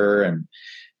worker and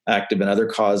active in other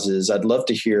causes. I'd love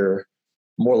to hear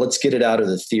more. Let's get it out of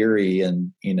the theory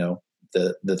and,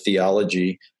 the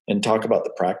theology, and talk about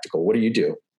the practical. What do you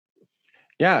do?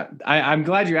 Yeah, I'm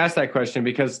glad you asked that question,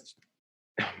 because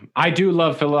I do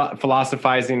love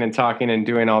philosophizing and talking and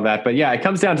doing all that. But yeah, it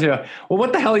comes down to, well,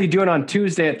 what the hell are you doing on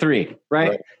Tuesday at 3,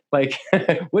 right? Like,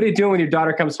 what are you doing when your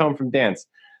daughter comes home from dance?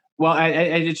 Well,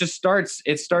 it starts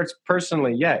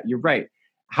personally. Yeah, you're right.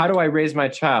 How do I raise my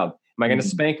child? Am I going to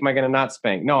spank? Am I going to not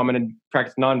spank? No, I'm going to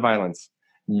practice nonviolence.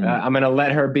 I'm going to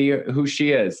let her be who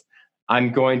she is.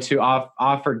 I'm going to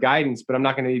offer guidance, but I'm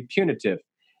not going to be punitive.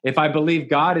 If I believe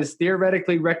God is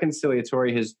theoretically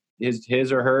reconciliatory,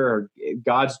 his or her, or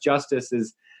God's justice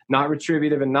is not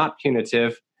retributive and not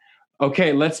punitive,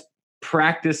 okay, let's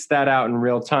practice that out in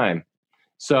real time.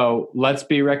 So let's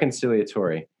be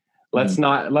reconciliatory. Let's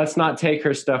not take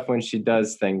her stuff when she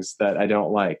does things that I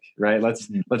don't like, right?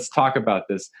 Let's talk about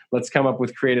this. Let's come up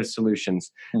with creative solutions.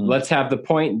 Let's have the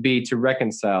point be to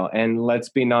reconcile, and let's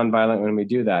be nonviolent when we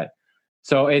do that.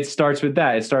 So it starts with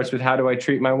that. It starts with, how do I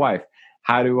treat my wife?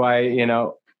 How do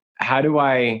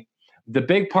I, the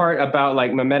big part about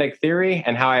like mimetic theory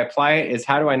and how I apply it is,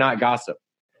 how do I not gossip?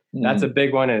 That's a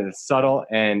big one, and it's subtle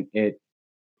and it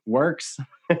works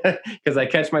because I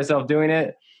catch myself doing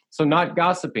it. So not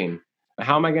gossiping.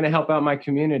 How am I going to help out my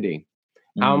community?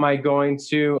 How am I going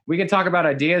to, we can talk about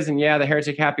ideas, and yeah, the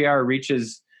Heretic Happy Hour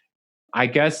reaches, I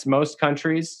guess, most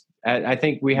countries. I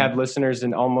think we have listeners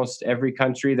in almost every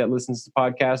country that listens to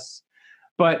podcasts.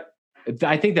 But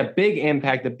I think the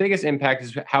biggest impact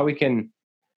is how we can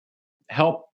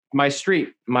help my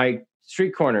street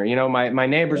corner, my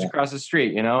neighbors across the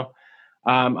street,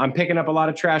 I'm picking up a lot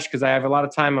of trash because I have a lot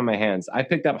of time on my hands. I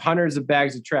picked up hundreds of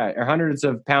bags of trash, or hundreds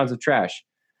of pounds of trash.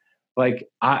 Like,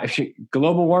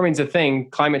 global warming's a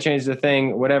thing, climate change is a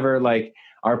thing, whatever. Like,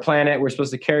 our planet, we're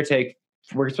supposed to caretake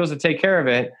we're supposed to take care of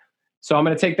it. So I'm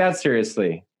going to take that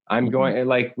seriously. I'm going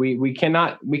like, we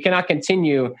cannot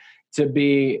continue to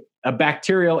be a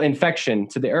bacterial infection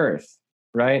to the earth.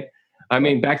 Right. I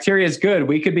mean, bacteria is good.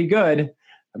 We could be good,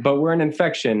 but we're an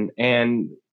infection, and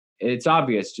it's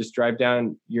obvious. Just drive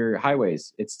down your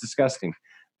highways. It's disgusting.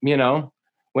 You know,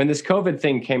 when this COVID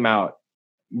thing came out,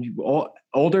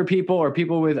 older people or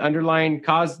people with underlying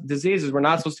cause diseases were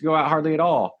not supposed to go out hardly at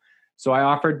all. So I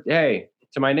offered, hey,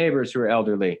 to my neighbors who are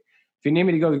elderly, if you need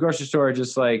me to go to the grocery store,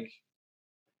 just like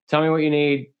tell me what you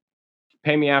need,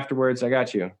 pay me afterwards. I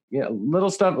got you. You know, little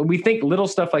stuff. We think little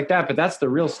stuff like that, but that's the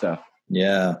real stuff.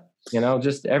 Yeah. You know,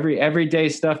 just everyday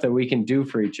stuff that we can do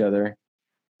for each other.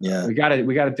 Yeah. We gotta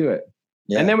do it.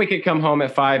 Yeah. And then we could come home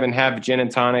at 5 and have gin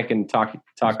and tonic and talk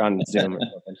on Zoom.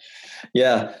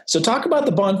 Yeah. So talk about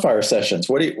the bonfire sessions.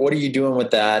 What are you doing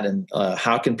with that? And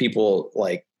how can people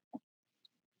like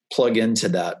plug into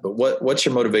that? But what's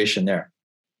your motivation there?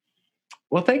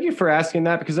 Well, thank you for asking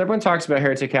that, because everyone talks about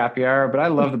Heretic Happy Hour, but I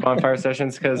love the bonfire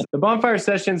sessions because the bonfire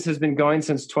sessions has been going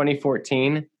since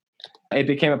 2014. It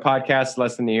became a podcast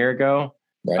less than a year ago.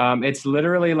 Right. It's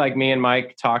literally like me and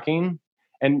Mike talking.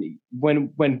 And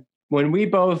when we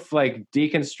both like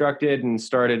deconstructed and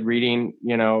started reading,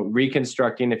 you know,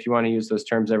 reconstructing, if you want to use those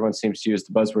terms, everyone seems to use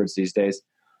the buzzwords these days.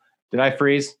 Did I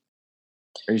freeze?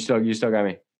 Or you still got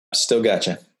me? Still got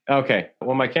you. Okay.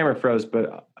 Well, my camera froze,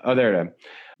 but there it is.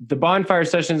 The bonfire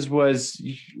sessions was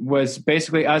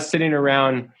basically us sitting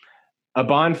around a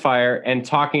bonfire and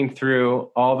talking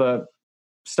through all the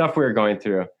stuff we were going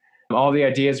through, all the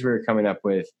ideas we were coming up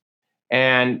with.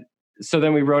 And so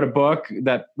then we wrote a book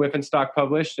that Whip and Stock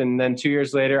published. And then 2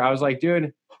 years later, I was like,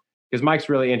 dude, because Mike's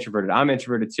really introverted. I'm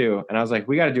introverted too. And I was like,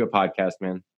 we got to do a podcast,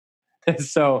 man.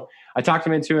 So I talked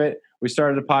him into it. We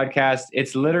started a podcast.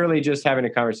 It's literally just having a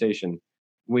conversation.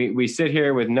 We sit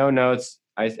here with no notes.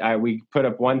 We put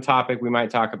up one topic we might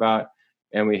talk about,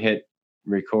 and we hit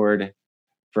record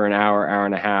for an hour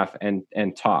and a half and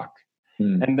talk.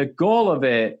 And the goal of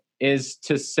it is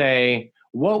to say,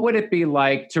 what would it be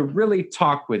like to really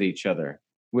talk with each other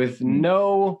with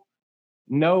no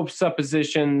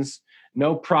suppositions,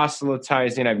 no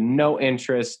proselytizing? I have no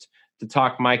interest to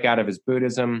talk Mike out of his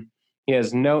Buddhism. He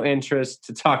has no interest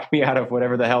to talk me out of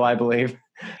whatever the hell I believe.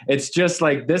 It's just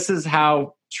like, this is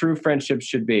how true friendships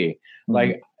should be.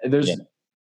 Like there's,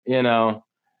 you know,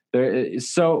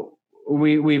 so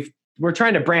we're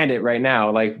trying to brand it right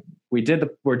now. Like we're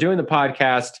doing the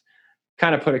podcast,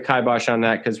 kind of put a kibosh on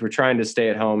that because we're trying to stay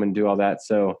at home and do all that.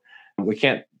 So we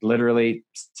can't literally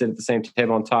sit at the same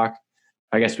table and talk.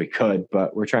 I guess we could,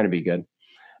 but we're trying to be good.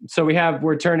 So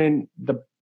we're turning the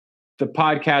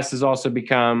podcast has also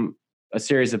become a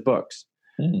series of books.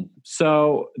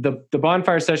 So the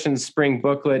Bonfire Sessions spring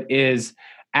booklet is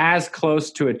as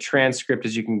close to a transcript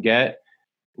as you can get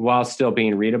while still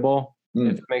being readable,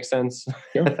 if it makes sense.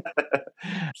 Sure.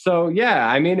 So, yeah,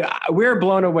 I mean, we're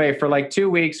blown away. For like 2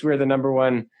 weeks, we're the number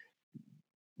one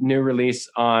new release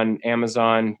on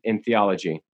Amazon in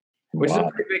theology, which is a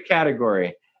pretty big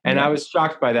category. And I was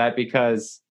shocked by that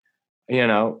because, you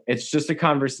know, it's just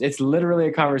it's literally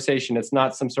a conversation. It's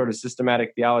not some sort of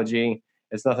systematic theology.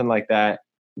 It's nothing like that.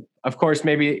 Of course,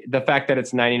 maybe the fact that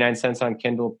it's 99 cents on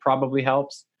Kindle probably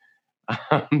helps.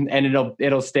 And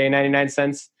it'll stay 99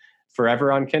 cents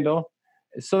forever on Kindle.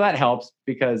 So that helps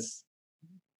because,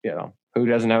 you know, who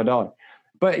doesn't have $1?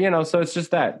 But, you know, so it's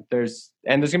just that there's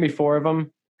going to be 4 of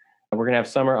them. We're going to have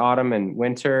summer, autumn, and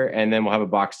winter, and then we'll have a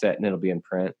box set and it'll be in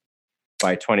print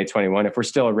by 2021. If we're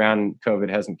still around, COVID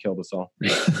hasn't killed us all.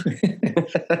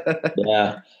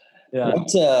 Yeah.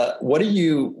 What do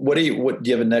you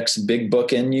have a next big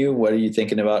book in you? What are you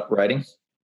thinking about writing?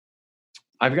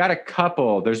 I've got a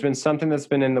couple. There's been something that's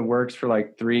been in the works for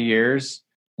like 3 years.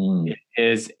 I don't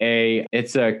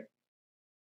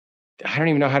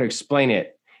even know how to explain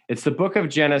it. It's the book of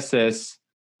Genesis.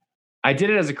 I did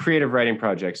it as a creative writing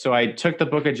project. So I took the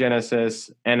book of Genesis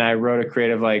and I wrote a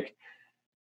creative, like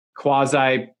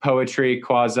quasi poetry,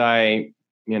 quasi,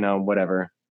 you know,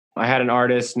 whatever. I had an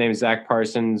artist named Zach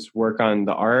Parsons work on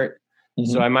the art.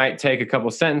 So I might take a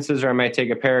couple sentences or I might take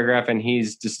a paragraph and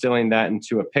he's distilling that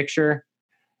into a picture.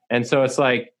 And so it's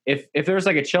like, if there's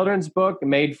like a children's book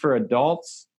made for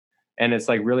adults and it's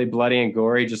like really bloody and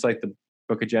gory, just like the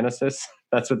book of Genesis,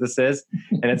 that's what this is.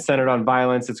 And it's centered on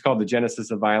violence. It's called The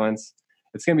Genesis of Violence.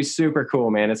 It's going to be super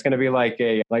cool, man. It's going to be like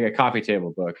a coffee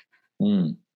table book.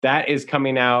 That is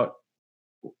coming out.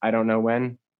 I don't know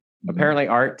when. Apparently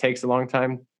art takes a long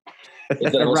time.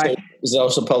 Is it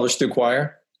also published through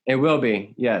Choir? It will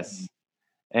be, yes.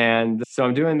 And so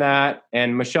I'm doing that.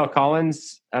 And Michelle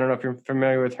Collins, I don't know if you're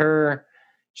familiar with her.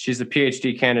 she's a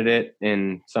PhD candidate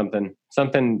in something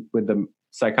with the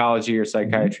psychology or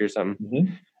psychiatry or something.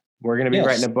 Mm-hmm. We're going to be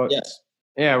writing a book. Yes.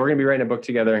 Yeah, we're going to be writing a book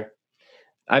together.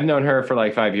 I've known her for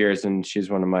like 5 years, and she's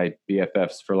one of my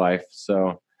BFFs for life.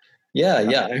 So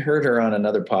yeah. I heard her on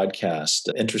another podcast.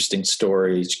 Interesting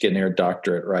story. She's getting her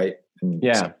doctorate, right? In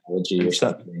psychology or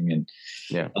something. And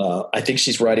I think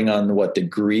she's writing on the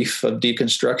grief of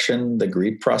deconstruction, the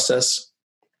grief process.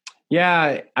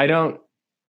 Yeah, I don't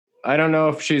know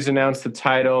if she's announced the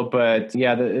title, but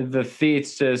yeah, the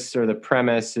thesis or the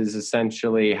premise is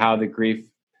essentially how the grief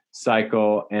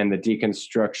cycle and the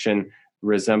deconstruction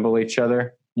resemble each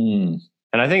other. And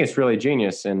I think it's really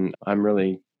genius, and I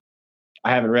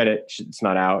haven't read it. It's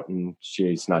not out and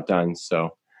she's not done.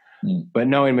 So, but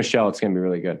knowing Michelle, it's going to be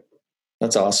really good.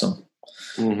 That's awesome.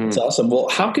 Mm-hmm. That's awesome. Well,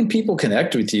 how can people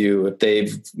connect with you if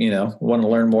they've, want to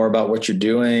learn more about what you're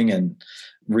doing and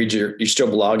read you're still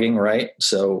blogging, right?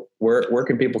 So where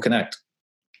can people connect?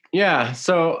 Yeah.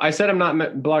 So I said I'm not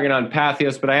blogging on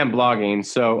Patheos, but I am blogging.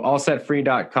 So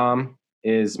allsetfree.com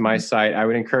is my site. I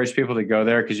would encourage people to go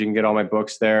there because you can get all my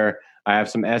books there. I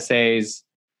have some essays.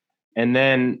 And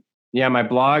then, my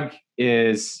blog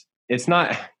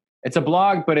it's a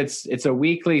blog, but it's a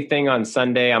weekly thing on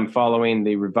Sunday. I'm following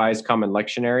the Revised Common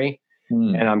Lectionary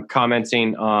and I'm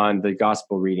commenting on the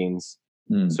gospel readings.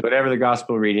 So whatever the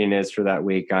gospel reading is for that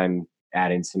week, I'm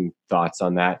adding some thoughts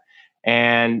on that.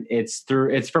 And it's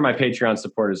for my Patreon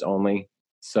supporters only.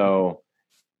 So,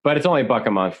 but it's only $1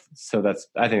 a month. So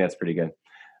I think that's pretty good.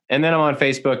 And then I'm on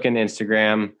Facebook and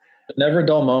Instagram. Never a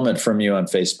dull moment from you on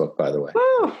Facebook, by the way.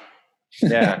 Woo!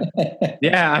 Yeah.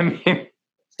 Yeah. I mean,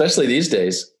 especially these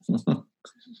days.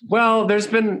 Well,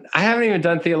 I haven't even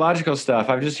done theological stuff.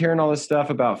 I'm just hearing all this stuff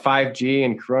about 5G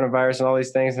and coronavirus and all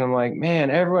these things. And I'm like,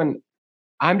 man,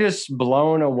 I'm just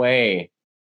blown away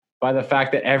by the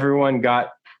fact that everyone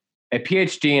got a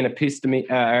PhD in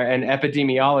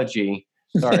epidemiology,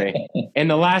 in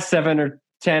the last 7 or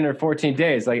 10 or 14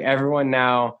 days. Like everyone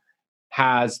now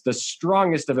has the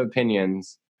strongest of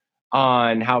opinions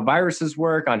on how viruses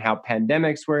work, on how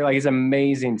pandemics work. Like it's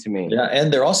amazing to me. Yeah,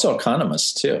 and they're also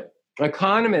economists too.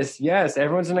 Economists, yes,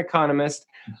 everyone's an economist.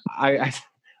 I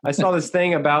saw this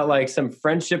thing about like some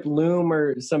friendship loom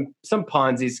or some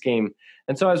Ponzi scheme,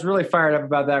 and so I was really fired up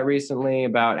about that recently.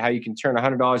 About how you can turn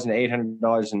 $100 into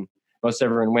 $800 and most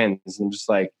everyone wins. And I'm just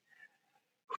like,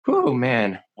 whew,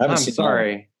 man, I'm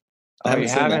sorry. I haven't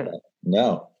seen that.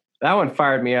 No. That one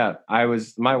fired me up.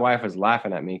 My wife was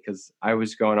laughing at me because I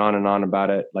was going on and on about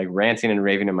it, like ranting and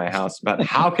raving in my house about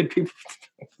how could people.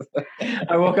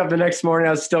 I woke up the next morning,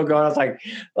 I was still going. I was like,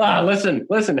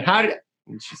 listen, how did?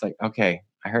 And she's like, okay,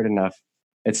 I heard enough.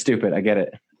 It's stupid. I get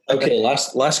it. Okay,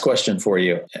 last question for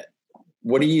you.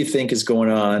 What do you think is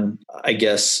going on, I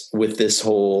guess, with this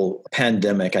whole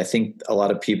pandemic? I think a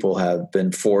lot of people have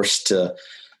been forced to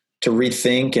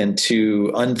rethink and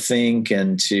to unthink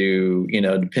and to,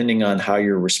 depending on how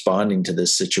you're responding to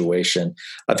this situation.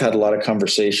 I've had a lot of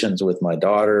conversations with my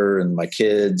daughter and my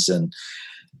kids and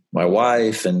my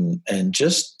wife and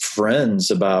just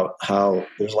friends about how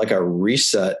there's like a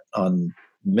reset on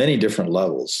many different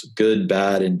levels: good,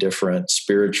 bad, indifferent,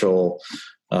 spiritual,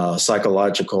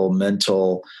 psychological,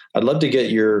 mental. I'd love to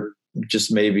get your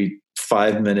just maybe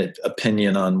 5-minute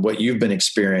opinion on what you've been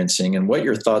experiencing and what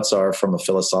your thoughts are from a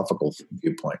philosophical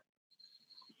viewpoint.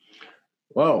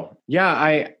 Whoa.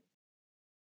 Yeah.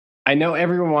 I know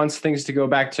everyone wants things to go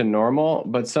back to normal,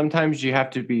 but sometimes you have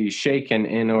to be shaken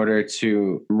in order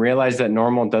to realize that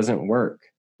normal doesn't work.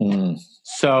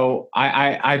 So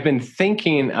I've been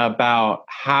thinking about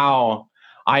how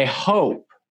I hope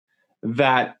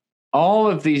that all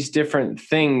of these different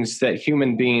things that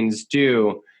human beings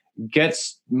do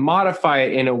gets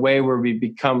modified in a way where we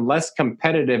become less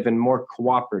competitive and more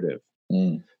cooperative.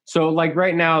 So like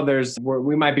right now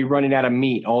we might be running out of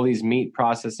meat. All these meat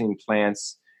processing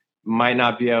plants might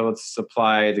not be able to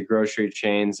supply the grocery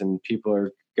chains, and people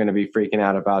are going to be freaking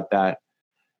out about that.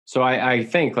 So I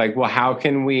think like, well, how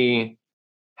can we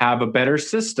have a better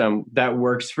system that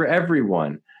works for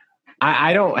everyone?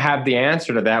 I don't have the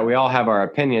answer to that. We all have our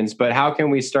opinions, but how can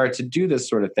we start to do this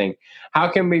sort of thing? How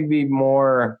can we be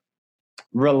more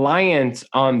reliant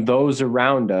on those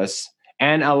around us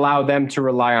and allow them to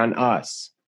rely on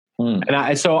us? And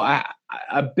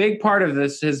a big part of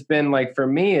this has been like, for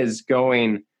me, is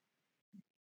going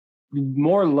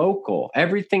more local.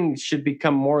 Everything should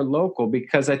become more local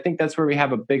because I think that's where we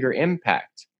have a bigger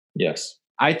impact. Yes.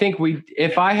 I think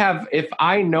if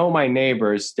I know my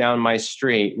neighbors down my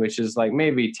street, which is like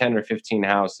maybe 10 or 15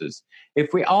 houses,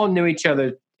 if we all knew each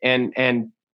other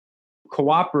and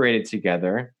cooperated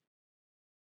together,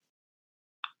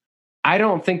 I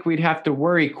don't think we'd have to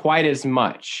worry quite as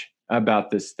much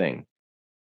about this thing.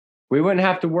 We wouldn't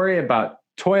have to worry about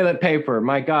toilet paper.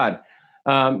 My God.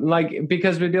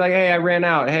 Because we'd be like, hey, I ran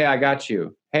out. Hey, I got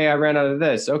you. Hey, I ran out of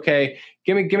this. Okay.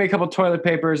 Give me a couple toilet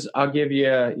papers. I'll give you,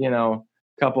 a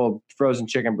couple frozen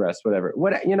chicken breasts, whatever.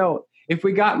 If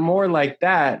we got more like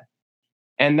that,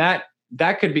 and that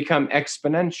could become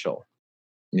exponential.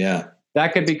 Yeah.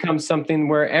 That could become something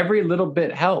where every little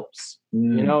bit helps.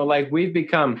 We've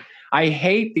become, I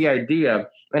hate the idea,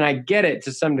 and I get it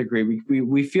to some degree.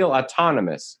 We feel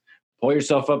autonomous. Pull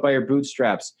yourself up by your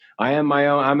bootstraps. I am my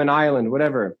own, I'm an island,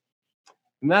 whatever.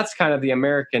 And that's kind of the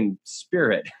American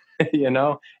spirit,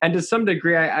 And to some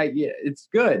degree, it's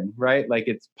good, right? Like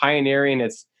it's pioneering,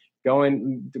 it's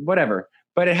going, whatever.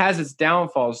 But it has its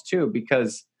downfalls too,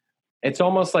 because it's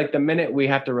almost like the minute we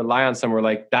have to rely on someone, we're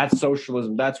like, that's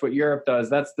socialism. That's what Europe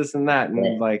does. That's this and that. And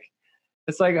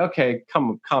it's like, okay,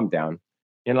 calm down.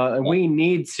 And we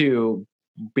need to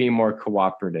be more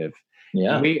cooperative.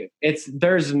 Yeah.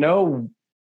 There's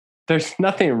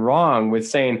nothing wrong with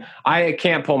saying I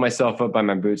can't pull myself up by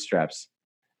my bootstraps.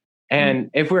 And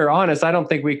if we're honest, I don't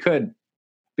think we could,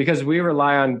 because we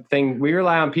rely on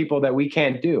people that we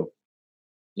can't do.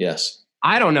 Yes.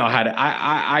 I don't know how to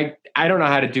I don't know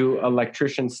how to do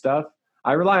electrician stuff.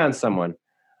 I rely on someone.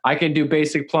 I can do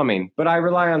basic plumbing, but I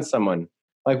rely on someone.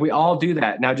 Like we all do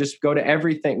that. Now just go to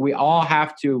everything. We all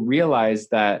have to realize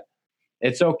that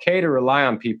it's okay to rely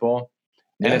on people.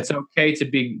 And it's okay to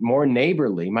be more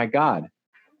neighborly. My God.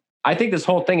 I think this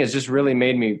whole thing has just really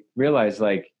made me realize,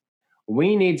 like,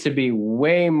 we need to be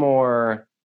way more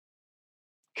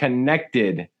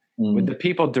connected with the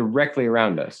people directly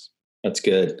around us. That's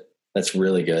good. That's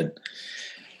really good.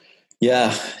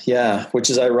 Yeah. Yeah.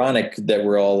 Which is ironic that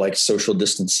we're all like social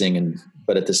distancing,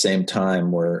 but at the same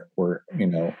time, we're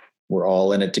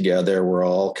all in it together. We're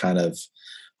all kind of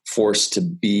forced to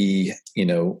be,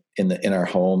 in our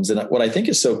homes. And what I think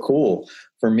is so cool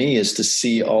for me is to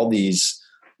see all these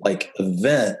like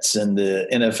events and the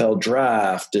NFL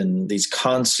draft and these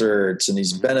concerts and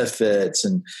these benefits.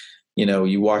 And,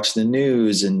 you watch the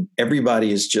news and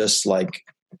everybody is just like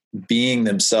being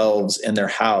themselves in their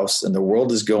house, and the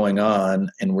world is going on,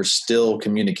 and we're still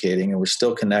communicating and we're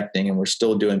still connecting and we're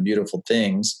still doing beautiful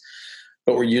things.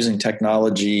 But we're using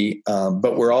technology,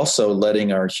 but we're also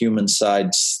letting our human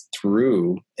sides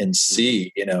through and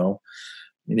see,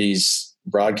 these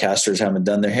broadcasters haven't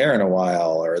done their hair in a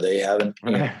while, or they haven't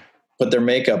put their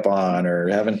makeup on, or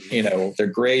haven't, their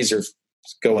grays are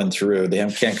going through. They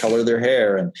can't color their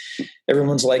hair. And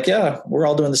everyone's like, yeah, we're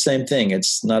all doing the same thing.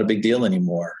 It's not a big deal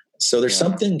anymore. So there's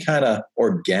something kind of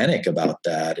organic about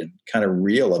that and kind of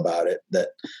real about it that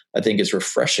I think is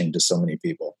refreshing to so many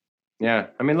people. Yeah.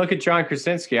 I mean, look at John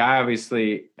Krasinski. I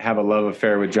obviously have a love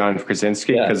affair with John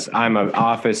Krasinski because I'm a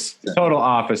total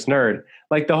office nerd.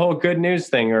 Like the whole Good News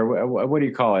thing, or what do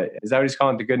you call it? Is that what he's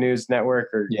calling it? The Good News Network?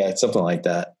 Or it's something like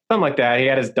that. Something like that. He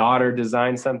had his daughter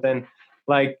design something.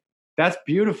 Like, that's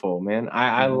beautiful, man.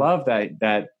 I love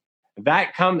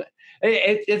that comes.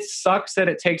 It sucks that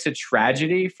it takes a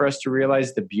tragedy for us to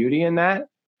realize the beauty in that.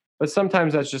 But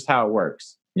sometimes that's just how it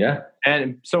works. Yeah.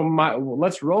 And so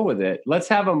let's roll with it. Let's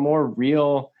have a more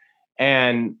real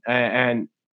and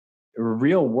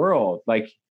real world.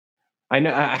 Like I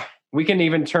know we can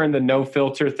even turn the no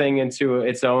filter thing into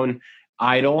its own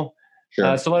idol.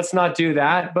 Sure. So let's not do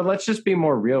that, but let's just be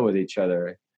more real with each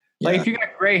other. Like if you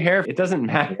got gray hair, it doesn't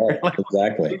matter. Yeah, like,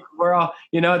 exactly. We're all,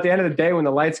 at the end of the day, when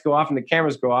the lights go off and the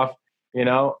cameras go off,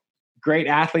 great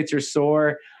athletes are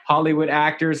sore. Hollywood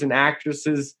actors and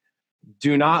actresses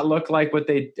do not look like what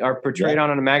they are portrayed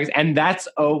on a magazine. And that's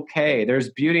okay.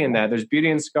 There's beauty in that. There's beauty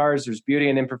in scars. There's beauty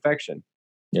in imperfection.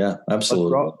 Yeah,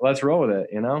 absolutely. Let's roll with it,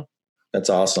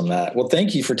 That's awesome, Matt. Well,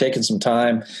 thank you for taking some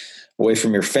time away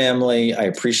from your family. I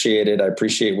appreciate it. I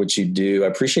appreciate what you do. I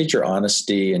appreciate your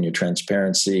honesty and your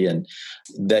transparency, and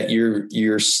that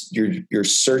you're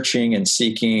searching and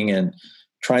seeking and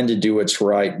trying to do what's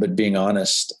right, but being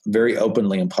honest very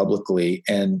openly and publicly.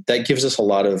 And that gives us a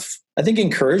lot of, I think,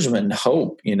 encouragement and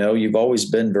hope. You've always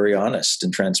been very honest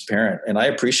and transparent. And I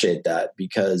appreciate that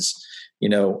because,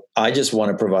 I just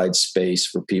want to provide space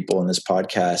for people in this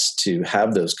podcast to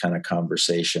have those kind of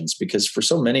conversations, because for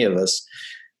so many of us,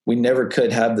 we never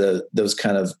could have those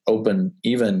kind of open,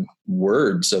 even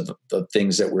words of the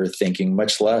things that we're thinking,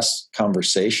 much less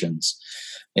conversations.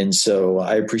 And so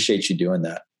I appreciate you doing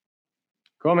that.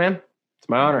 Cool, man. It's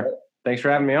my honor. Thanks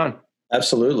for having me on.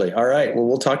 Absolutely. All right. Well,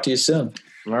 we'll talk to you soon.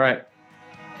 All right.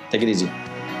 Take it easy.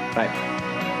 Bye.